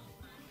sabu,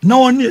 no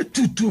one near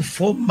tutu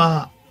for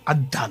ma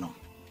adano,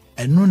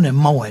 and no ne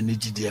ma wani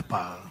jide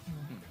pa.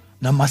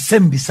 Na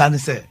masembi sane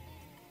say,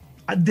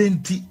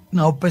 adenti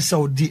na opesa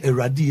odi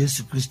eradi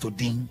Yesu Kristo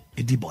din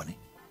edi boni.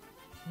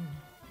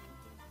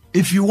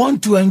 If you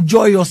want to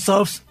enjoy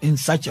yourselves in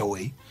such a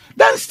way,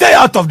 then stay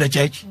out of the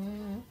church.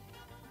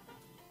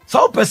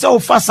 So opesa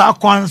ofasa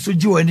kwan so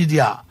ji wani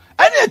dia.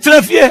 Any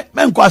trefie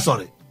menkwa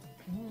sorry.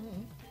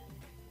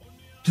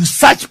 To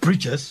such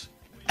preachers,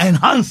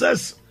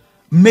 enhancers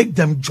make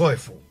them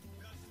joyful,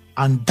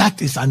 and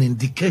that is an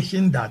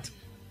indication that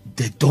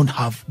they don't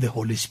have the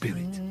Holy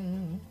Spirit.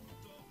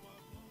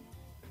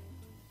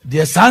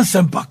 The sons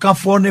and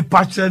pakafo ne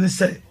patre ne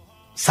say,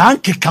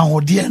 sanke kan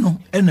odie no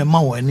ene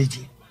ma wo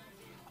anigi.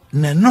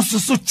 Ne no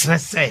so kyerɛ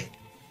sɛ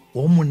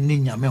omu ni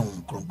nyame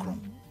nkronkron.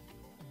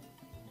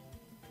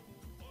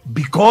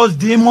 Because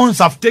demons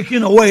have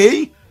taken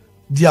away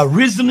their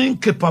reasoning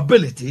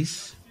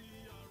capabilities,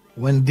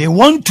 when they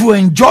want to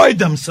enjoy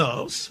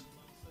themselves,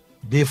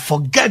 they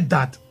forget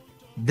that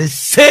the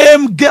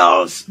same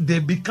girls they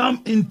become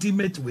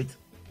intimate with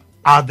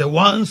are the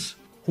ones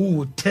who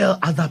will tell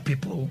other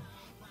people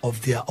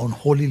of their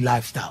unholy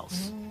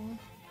lifestyles.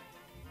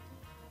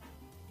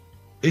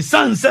 A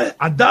son said,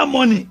 at that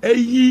money, a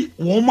ye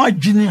woman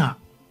junior,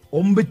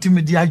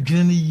 media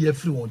journey ye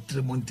free on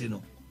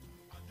Tremontino.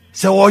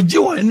 So, what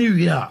you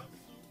anywhere?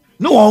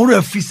 No one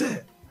refuse.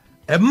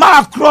 A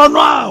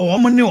macrono,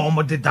 woman, no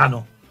one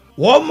dano.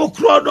 Woman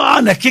crono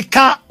and a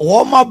kika,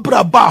 woman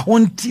braba,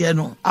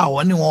 hontiano,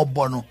 our new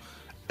bono,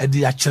 at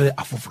the actually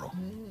afofro.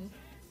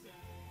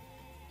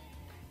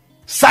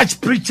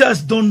 Such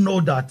preachers don't know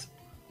that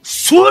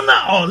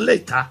sooner or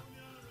later,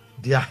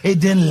 their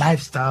hidden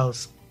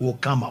lifestyles will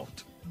come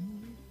out.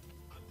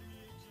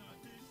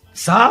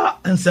 Sa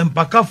and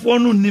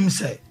sempakafoɔ no nim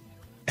sɛ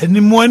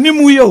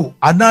animuanim yo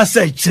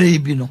anasa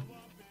kyerɛ bi no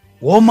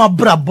wɔn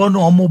abrabɔ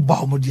no wɔn ba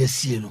wɔn de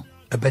asie no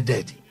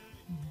ɛbɛdɛɛdi.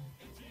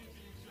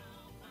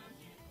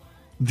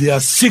 Their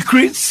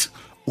secrets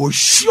will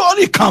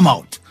surely come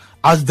out,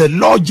 as the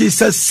Lord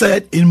Jesus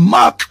said in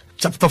Mark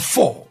chapter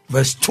 4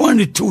 verse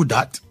 22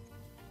 that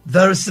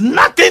there is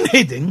nothing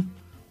hidden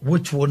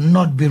which will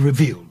not be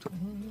revealed,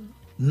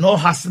 nor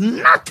has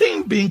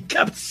nothing been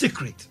kept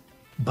secret,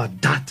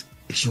 but that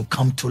it shall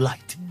come to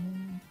light.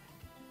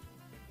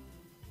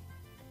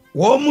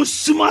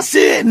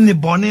 Womusumase ni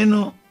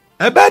boneno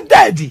ebe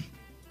daddy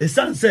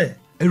esan se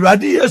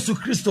Awurade Yesu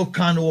Kristo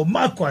kan wo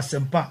Marko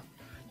asempa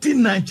ti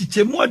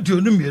 9 mu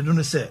aduonu mienu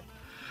no se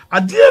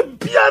ade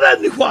biara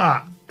ni ho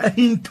a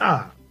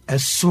ahinta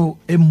eso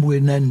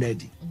emue na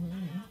nadi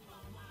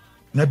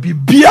na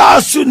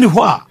bibia so ni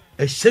ho a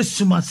ehye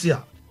sumase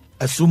a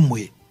eso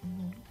mue.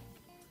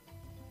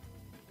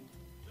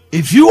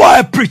 If you are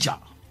a preacher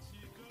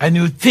and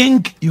you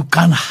think you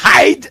can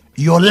hide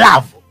your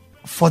love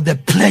for the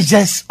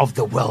pleasures of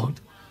the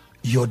world,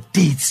 your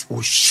deeds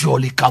will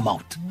surely come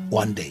out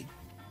one day.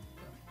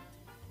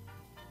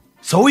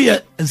 So we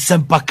are in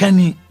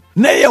Sempakani,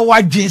 ne ya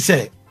wadwe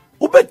se,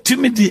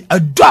 ubetumi di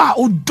adwa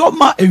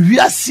udoma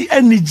ewiasi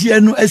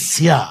enigye no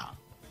asia.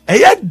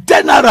 Eye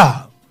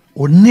denara,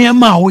 o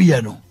niema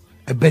woye no,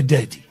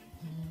 ebededi.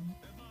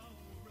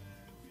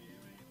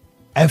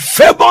 A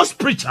famous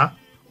preacher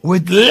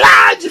with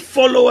large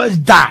followers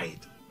died,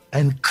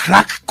 and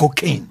crack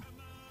cocaine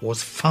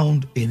was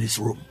found in his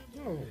room.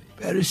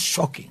 Very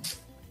shocking.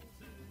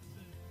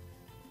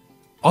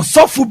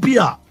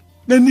 Osofubia,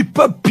 the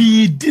nipa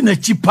pi dina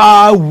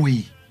chipa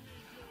wi.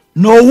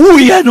 No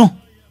wuye no,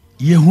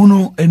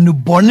 yehuno enu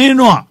boni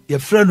no, ye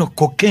friend no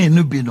cocaine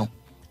no bi no,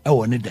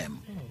 ewo ni dem.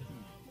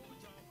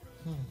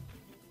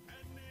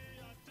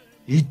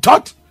 He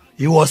thought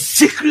he was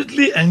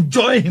secretly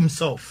enjoying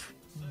himself,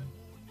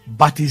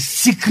 but his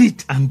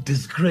secret and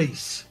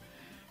disgrace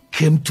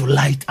came to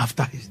light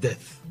after his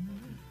death,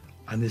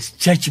 and his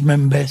church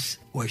members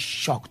were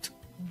shocked.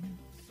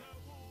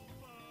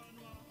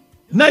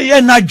 Na ye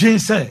na dwen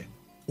se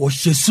o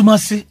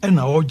hyesumase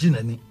na o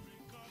ginani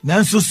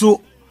nanso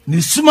so ni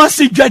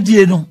sumase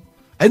dwadie no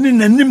eni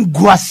nanim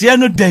guase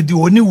no dadi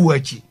oni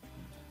wuachi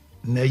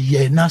na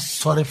ye na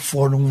sore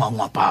for no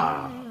nwanwa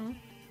pa.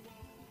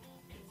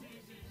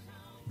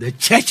 The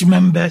church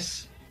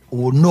members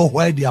will know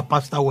where their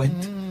pastor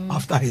went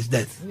after his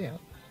death. Yeah.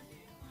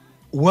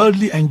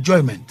 Worldly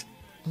enjoyment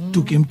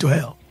took him to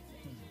hell.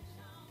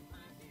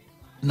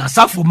 Na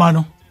safu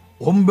mano,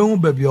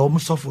 ombengu baby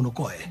omusofu no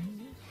koe.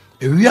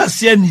 Ewi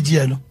ase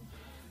anigye no,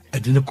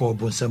 edine ko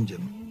bonsam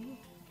gem.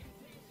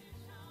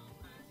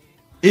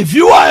 If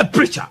you are a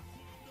preacher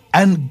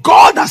and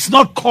God has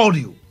not called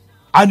you,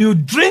 and you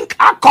drink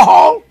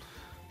alcohol,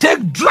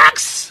 take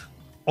drugs,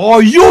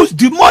 or use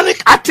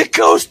demonic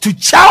articles to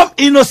charm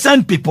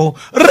innocent people,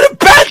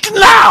 repent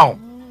now.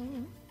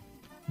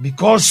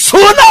 Because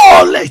sooner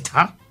or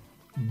later,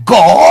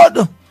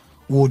 God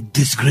will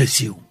disgrace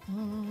you.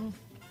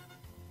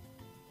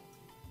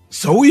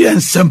 So we in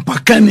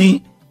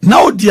Sempakani,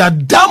 now they are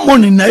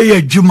damon in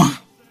a juma.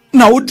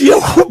 Now they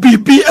who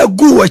be a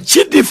gu a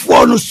chidi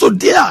for no so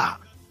dear.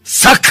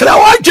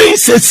 Sakrawa Jane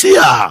says here,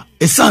 a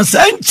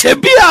sansa and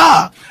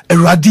chebia, a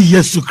radi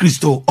Yesu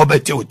Christo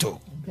obeteoto.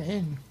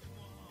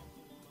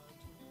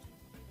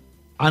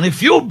 And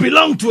if you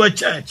belong to a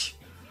church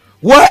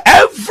where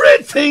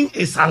everything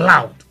is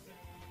allowed,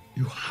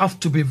 you have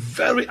to be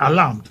very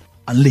alarmed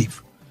and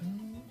leave.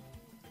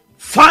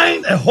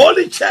 Find a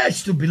holy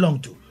church to belong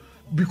to,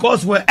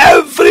 because where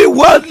every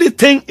worldly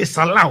thing is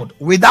allowed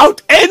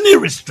without any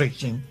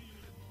restriction,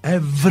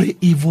 every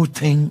evil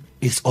thing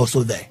is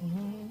also there.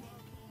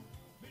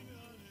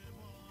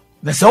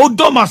 The so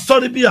doma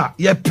sorry bia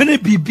ye pene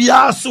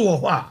bibia so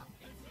ho a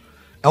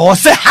e wo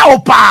se how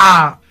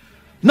pa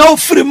na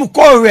ofiri mu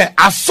ko we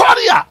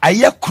asori a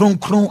aye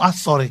kronkron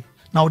asori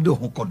na wo de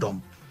ho kodom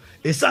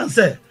e san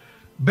se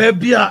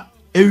bebia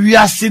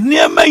ewiase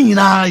niema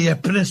nyina ye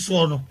pene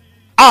so no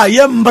a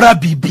ye mbra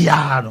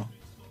bibia no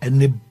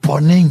ene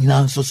bone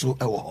nyina nso so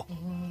e wo.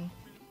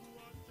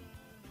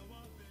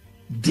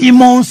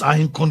 Demons are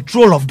in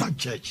control of that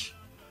church,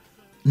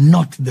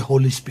 not the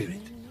Holy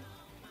Spirit.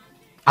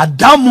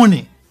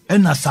 Adamoni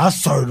ena saa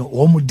sɔre no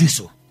wɔn di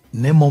so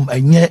na mmom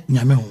ɛnyɛ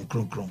nyame ho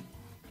kronkron.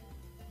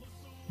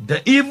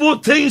 The evil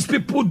things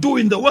people do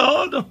in the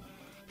world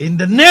in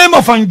the name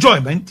of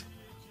enjoyment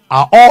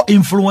are all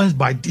influenced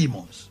by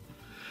demons.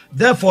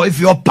 Therefore, if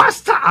your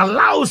pastor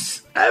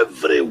allows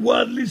every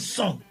worldly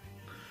song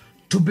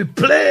to be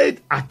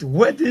played at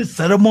wedding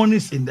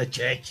ceremonies in the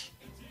church,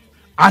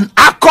 and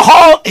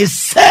alcohol is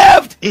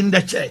served in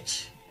the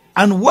church,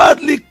 and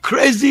worldly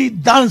crazy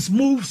dance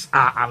moves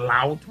are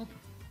allowed,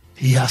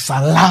 he has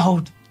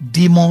allowed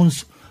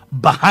demons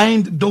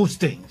behind those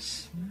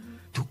things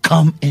to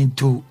come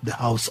into the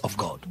house of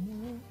God.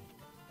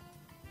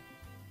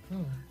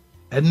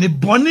 And the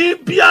boni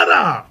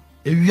biara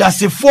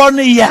ewiasefo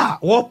ne ya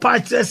wo pa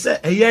kire se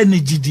eye ne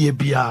gidie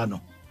biara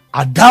no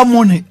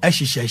adamo ne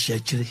ehyehyehye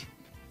kire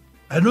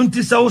eno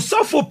nti se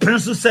osofo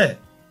prince se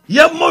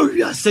ye mo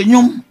wiase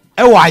nyum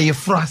e wa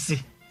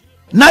ayefrase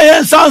na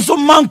ye nsanso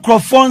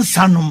microphone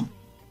sanom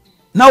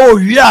na wo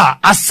wi a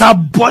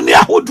asabone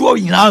ahodo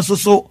nyina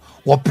so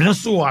wo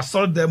prince wo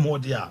asol dem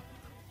hodi a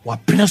wo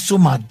prince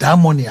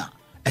madamo ne a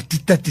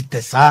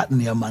etitete sa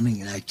ne ma ne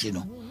nyina chi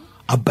no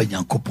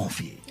abanyankopon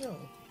fie.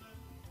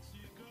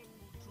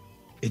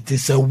 It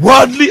is a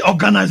worldly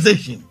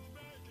organization,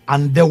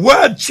 and the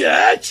word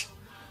church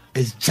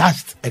is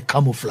just a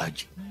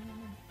camouflage.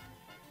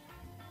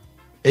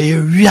 E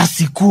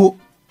wiasiku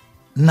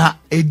na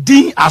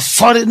edin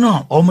asore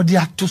no omodi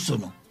atoso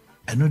no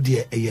eno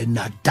de eye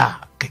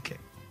nada keke.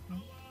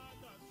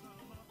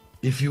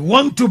 If you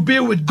want to be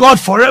with God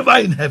forever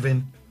in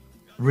heaven,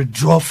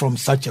 withdraw from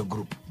such a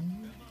group.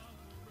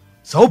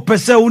 So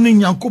pese uni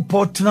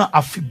nyankopon tena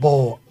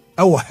afibo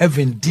ewo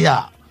heaven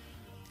dia.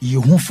 If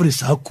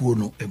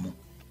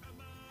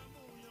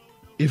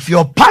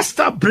your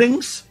pastor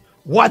brings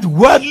what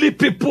worldly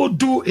people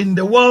do in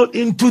the world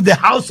into the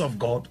house of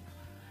God,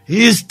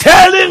 he is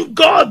telling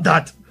God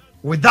that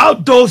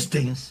without those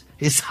things,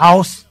 his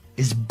house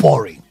is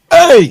boring.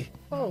 Hey!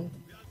 Oh.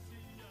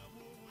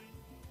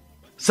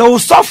 So,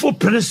 suffer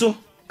preso,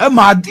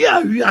 ema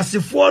dia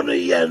wiasefo no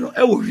ye no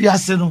e wo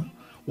wiase no,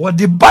 wo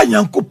de ba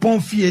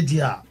Nyankopon fie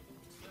dia.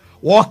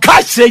 Wo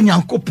ka kire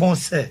Nyankopon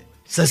se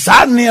se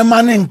sa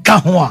niema ne nka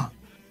ho a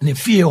ne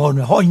fie ho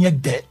no ho nye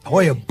de ho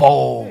ye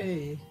bo.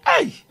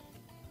 Hey.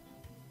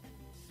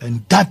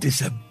 And that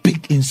is a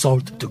big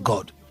insult to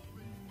God.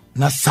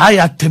 Na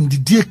saya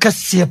temdidie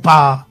kase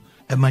pa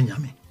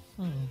emanyame.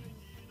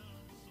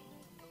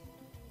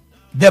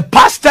 The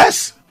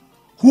pastors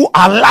who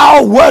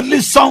allow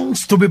worldly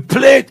songs to be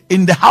played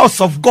in the house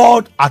of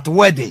God at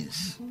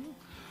weddings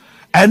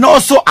and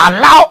also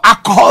allow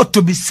alcohol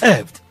to be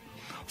served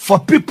for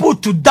people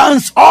to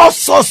dance all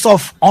sorts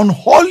of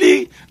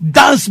unholy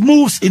dance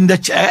moves in the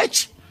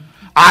church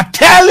are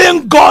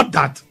telling God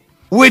that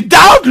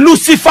without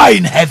Lucifer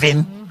in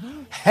heaven,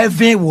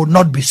 heaven will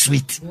not be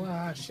sweet.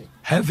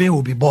 Heaven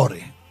will be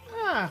boring.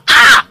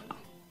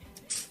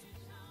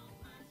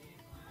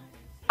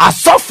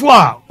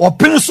 Asofwa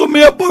opinso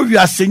mebo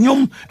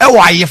wiasenyum e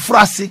wa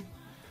yefrase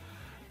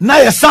na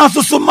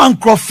yesanso so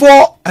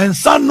mankrofo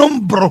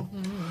ensanom bro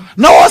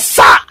na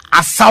wosa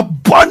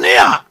asabone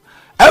a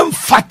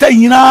emfata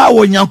nyina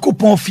wo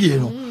Nyankopon fie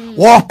no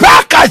wo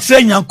pa ka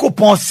kire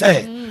Nyankopon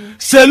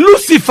se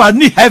Lucifer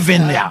ni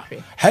heaven ya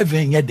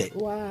heaven yede.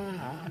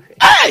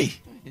 Hey,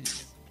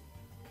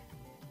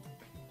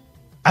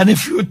 and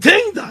if you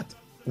think that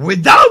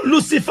without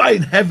Lucifer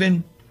in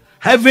heaven,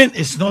 heaven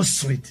is not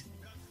sweet,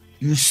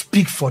 you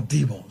speak for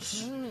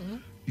demons.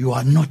 You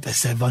are not a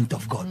servant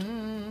of God.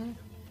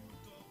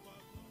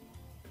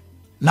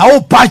 Now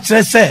patch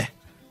say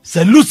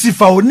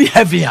Lucifer only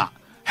heaven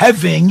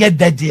ye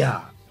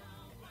dedia.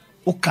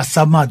 O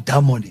kasama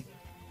damoni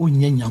o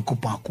nye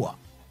Nyankopon kwa.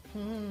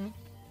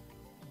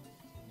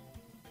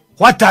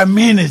 What I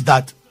mean is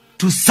that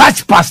to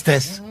such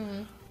pastors,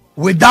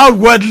 without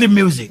worldly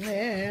music,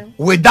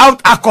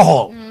 without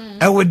alcohol,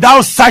 and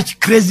without such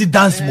crazy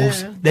dance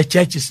moves, the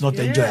church is not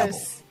enjoyable.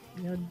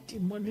 You're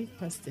demonic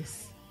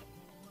pastors.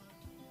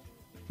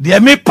 The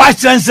me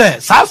pastor say,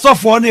 "Saso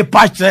for ne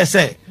pastor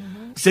say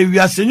we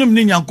are senyum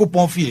ni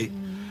Nyankopon fie.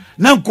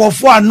 Na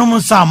nkofo anom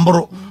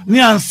sambro ni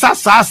ansa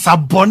sa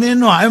sabone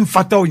no a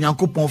emfata o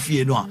Nyankopon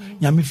fie no a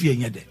nyame fie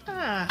nyede."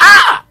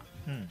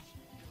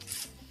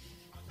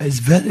 It's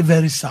very,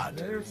 very sad.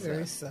 Very,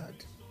 very sad.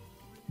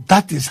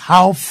 That is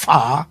how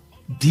far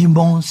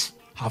demons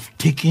have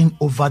taken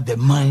over the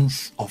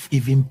minds of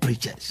even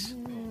preachers.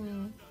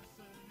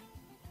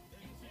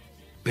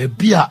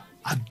 Baby, a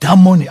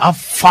damoni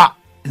afa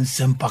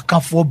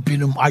nsempakafo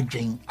binum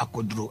adwen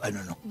akodro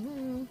enono.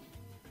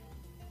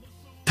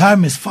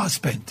 Time is fast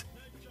spent.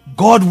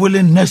 God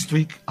willing, next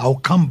week I'll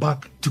come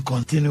back to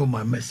continue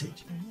my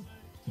message.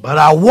 But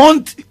I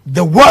want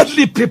the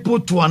worldly people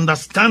to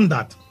understand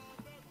that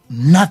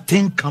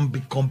nothing can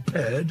be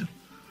compared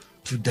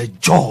to the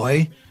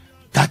joy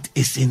that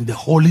is in the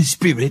Holy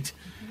Spirit,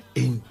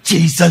 in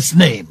Jesus'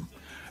 name.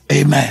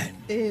 Amen.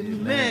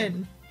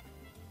 Amen.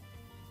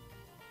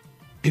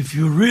 If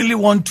you really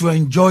want to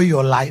enjoy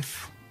your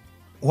life,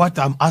 what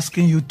I'm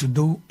asking you to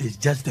do is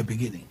just the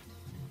beginning.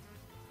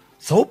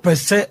 So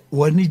pese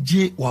wani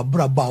je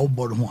wabraba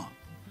obor ho a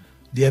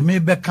de me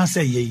be ka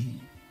se ye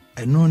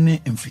eno ne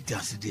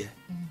mfitiase de.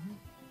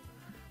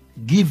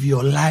 Give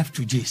your life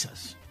to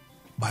Jesus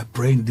by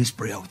praying this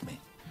prayer with me.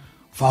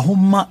 Fa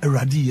homa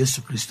eradi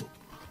Yesu Kristo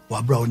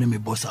wabra one me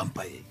bossa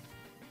mpaye.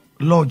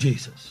 Lord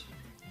Jesus,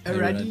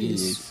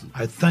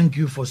 I thank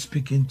you for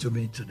speaking to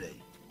me today.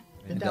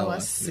 I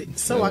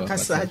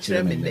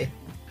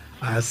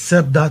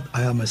accept that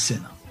I am a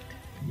sinner.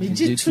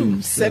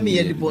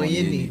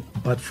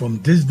 But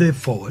from this day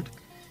forward,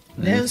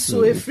 I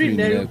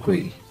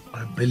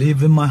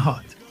believe in my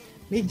heart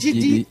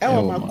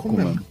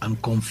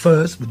and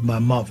confess with my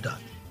mouth that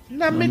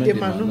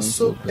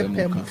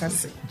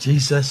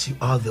Jesus, you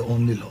are the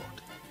only Lord.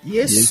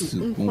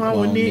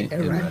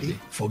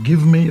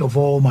 Forgive me of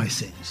all my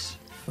sins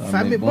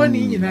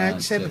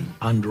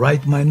and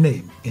write my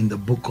name in the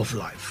book of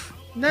life.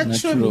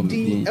 Let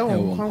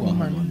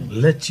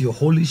your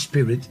Holy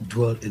Spirit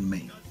dwell in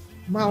me,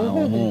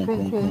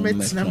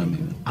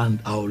 and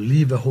I'll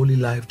live a holy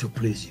life to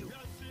please you.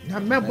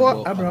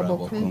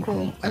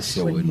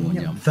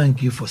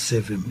 Thank you for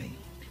saving me.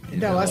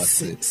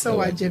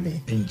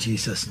 In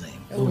Jesus' name.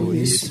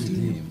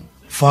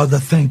 Father,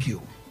 thank you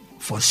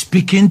for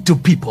speaking to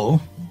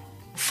people,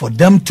 for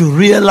them to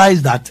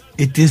realize that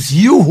it is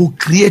you who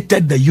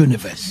created the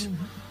universe.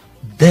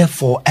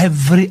 Therefore,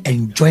 every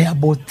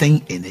enjoyable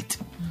thing in it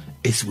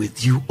is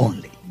with you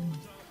only,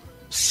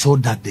 so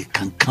that they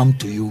can come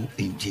to you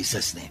in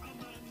Jesus' name.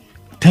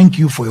 Thank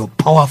you for your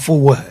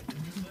powerful word.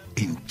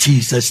 In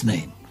Jesus'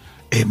 name,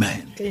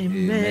 amen.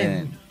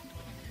 Amen.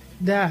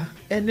 Da,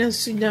 and then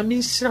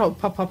Sunyami shall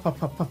papa.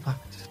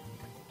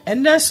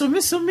 And then so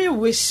me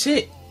wish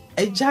a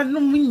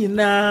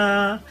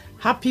janumina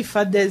happy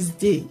Father's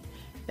Day,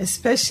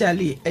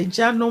 especially a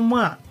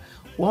janoma,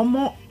 one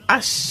more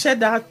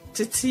asheda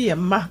titi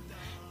ma,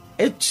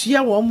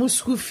 etia one more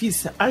school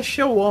fees,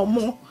 asha one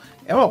more,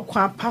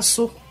 kwa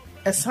paso,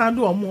 a sound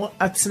one more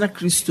atina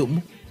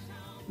Christum.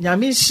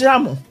 Yami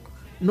shamo,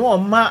 no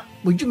ma,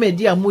 would you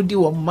media moody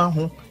or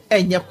maho,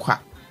 and yakwa.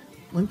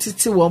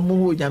 Montiti one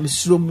more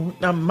yamisrum,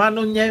 na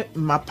manonya,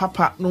 ma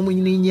papa, no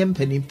winning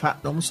penny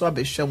pat, no so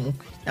abeshamu,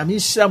 Yami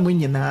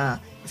shamunina.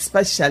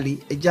 Especially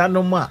a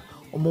janoma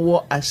or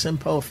more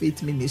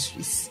APOFAIM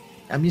Ministries.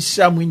 I'm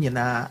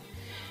Shamunina.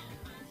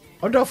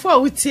 Although for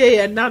we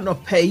tear and none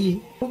of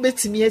pay, who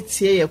bet me a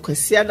tear,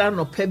 Quasiana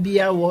no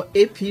Pebia or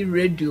AP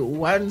Radio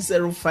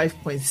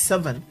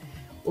 105.7.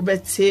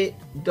 Ubete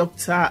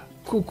Dr.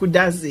 Kuuku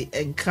Dadzie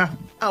and Kaase.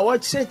 Our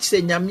church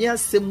and Yamia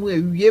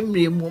somewhere,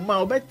 Yemri,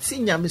 Moma, Betty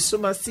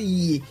Yamisoma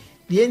see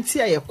the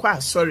entire qua,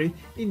 sorry,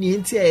 in the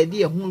entire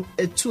idea whom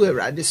a two a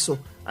radiso,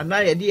 and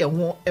I idea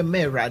whom a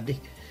mere radi.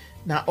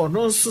 Na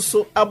ono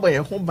so aboye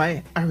ho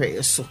ban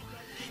ahwe so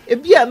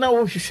ebia na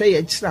wo hwehwe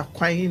ye kira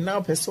kwan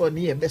na pese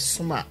oni ye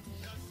besoma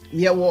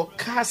ye wo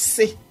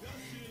Kaase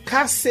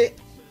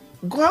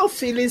go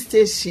filling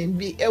station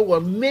bi e wo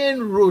main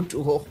road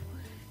ho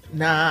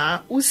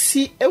na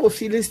usi e wo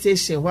filling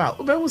station wa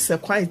wo be wo se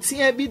kwan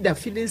tia bi da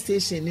filling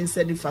station ni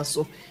sanifa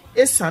so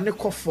esane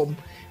kofom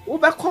wo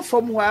be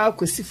kofom wa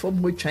akosi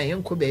fom mo twan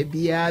enko ba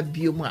bia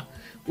biom a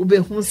wo be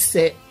hu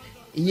se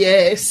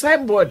yeah,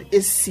 signboard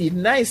is see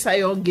nice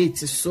iron gate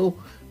so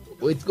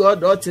with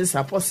God all things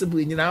are possible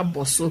in our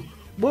bosso.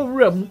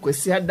 Borum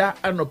kwesiada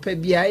anopa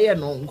bia ye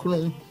no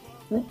nkron.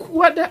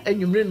 Ukuada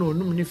enwumre no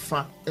onum ni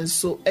fa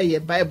nso eye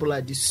Bible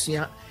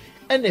adesua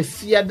ena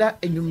fiada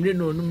enwumre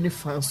no onum ni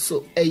fa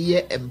nso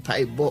eye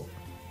empaibo.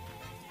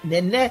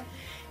 Nene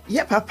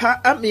ye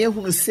papa ame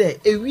ehunu se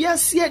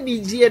ewiase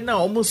anigye na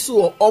omo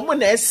so omo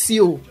na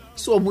asio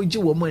so omo gi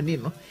wo mani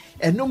no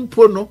eno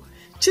mpo no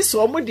chise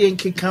omo de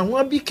nkeka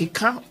ho bi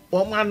keka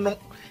omo ano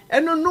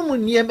eno num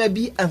niema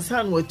bi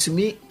ansa na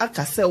watumi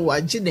akase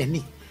waje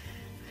nani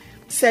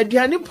se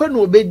aduane po na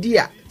obedi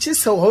a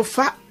chise wo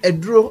fa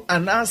eduro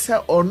anase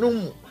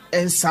onum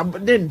ensab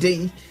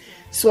denden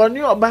so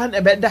oni oba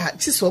na beda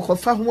chise wo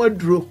fa ho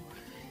aduro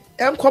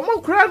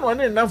enkomo kra no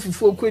ne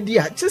nafufu okodi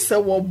a chise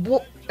wo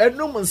bo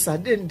enum nsa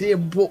denden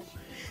bo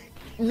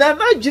na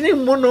na dwene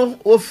mu no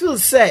o feel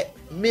say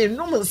me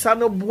num nsa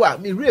no bo a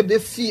me re be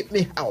fi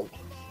me haw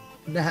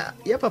na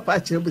ya papa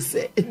chebe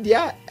say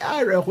dia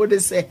are ho de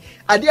say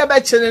ade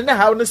aba chene na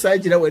haw no sa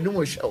gira wani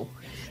mo hwaw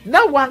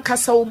na wan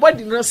kasa wo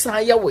body no sa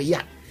ya wo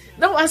ya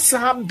na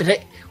wasa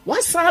bre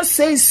wasa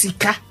say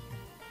sika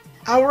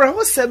awra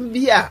ho sam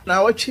bia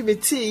na wo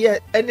twimeti ye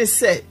ene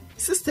say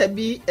sister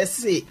bi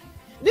ese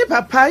ne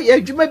papa ya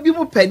adwuma bi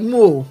mu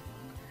panimu o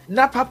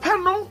na papa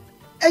no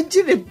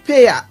agire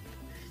pay a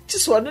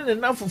tiso ne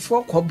na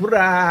fofo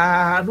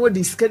kwobra no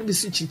di sika bi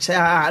su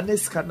chicha na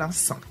sika na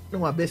sa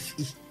no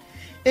abafi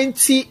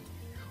enti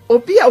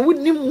obi a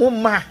woni mu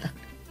ma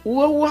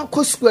wo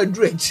akosu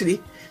aduru akire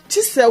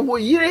tise wo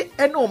yire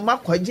ene o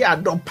makwaje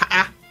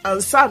adopa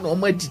ansa na o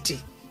madidi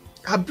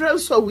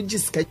abranso a wuji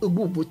sika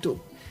oguboto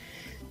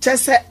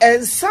tese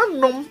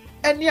ensanom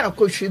ene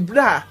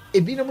akohwebra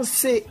ebinom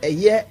se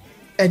eye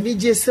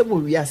anije semo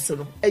wiase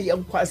no eye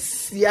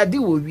nkwasiade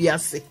wo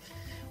wiase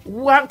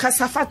wan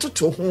kasafa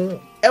toto ho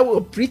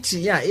ewo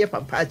preaching ya ye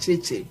papa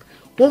cheche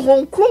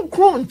honhom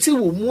kronkron nti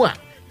wo mu a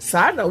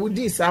saa na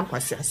wodi saa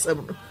kwase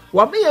asɛm no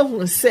wa me ye hu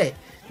sɛ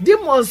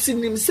demons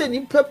nim sɛ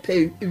nipa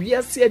pɛ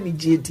wiase ani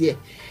gyedie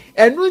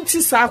ɛno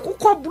nti saa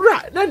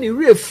akokɔbra na ne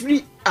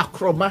refri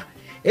akroma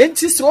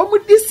enti sɛ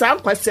wɔn di saa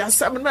kwase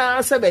asɛm na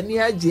sɛ bani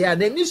agye a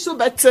n'ani so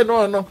bɛte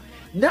no no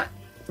na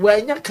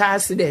wanya car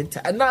accident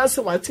ana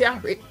sɛ wate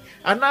ahwe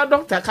ana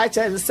doctor ka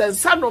kyerɛ sɛ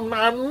sanom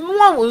na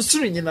anoa wɔn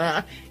soro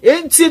nyinaa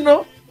enti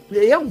no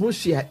ye hu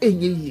hwea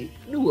enye yie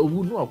ne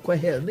wawu no akɔ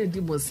hell na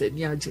demons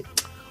ani agye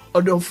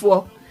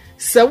ɔdɔfoɔ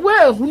sɛ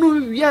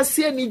wɔahunu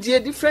wiase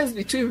anigye difference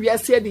between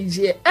wiase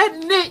anigye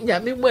ɛne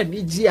nyame mu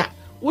anigye a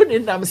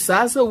wone nam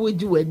saa sɛ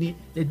wogi wani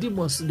na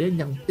demons na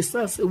nyam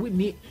ɛsan sɛ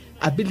woni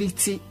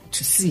ability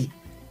to see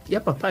ya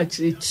papa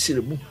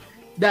kyerɛ mu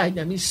da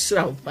nyame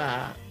hyira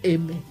pa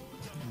amen.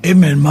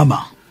 Amen,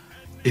 Mama.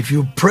 If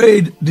you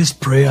prayed this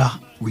prayer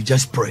we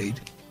just prayed,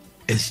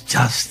 it's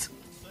just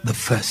the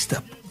first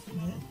step.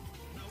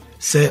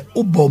 Say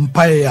ubo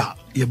mpae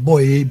ye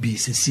boy bi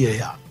sesie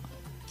ya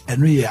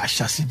eno ye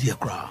ahyase de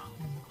kra.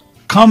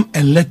 Come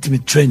and let me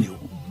train you.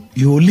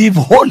 You will live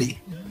holy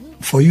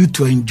for you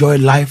to enjoy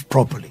life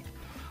properly.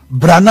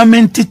 Brana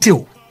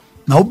mentitio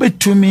na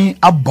obetumi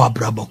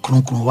ababrabo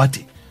kronkron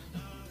wati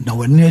na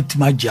wani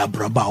tima gye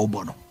abraba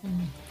obono.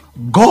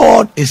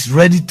 God is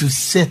ready to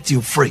set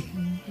you free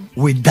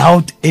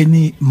without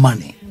any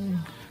money.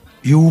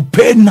 You will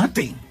pay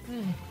nothing,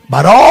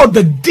 but all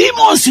the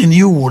demons in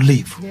you will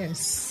leave.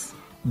 Yes.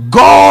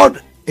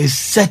 God is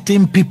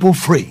setting people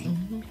free.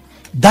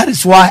 That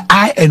is why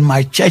I and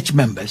my church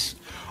members,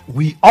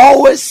 we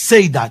always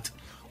say that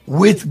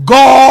with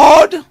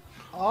God,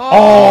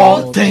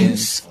 all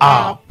things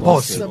are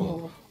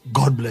possible.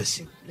 God bless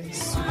you.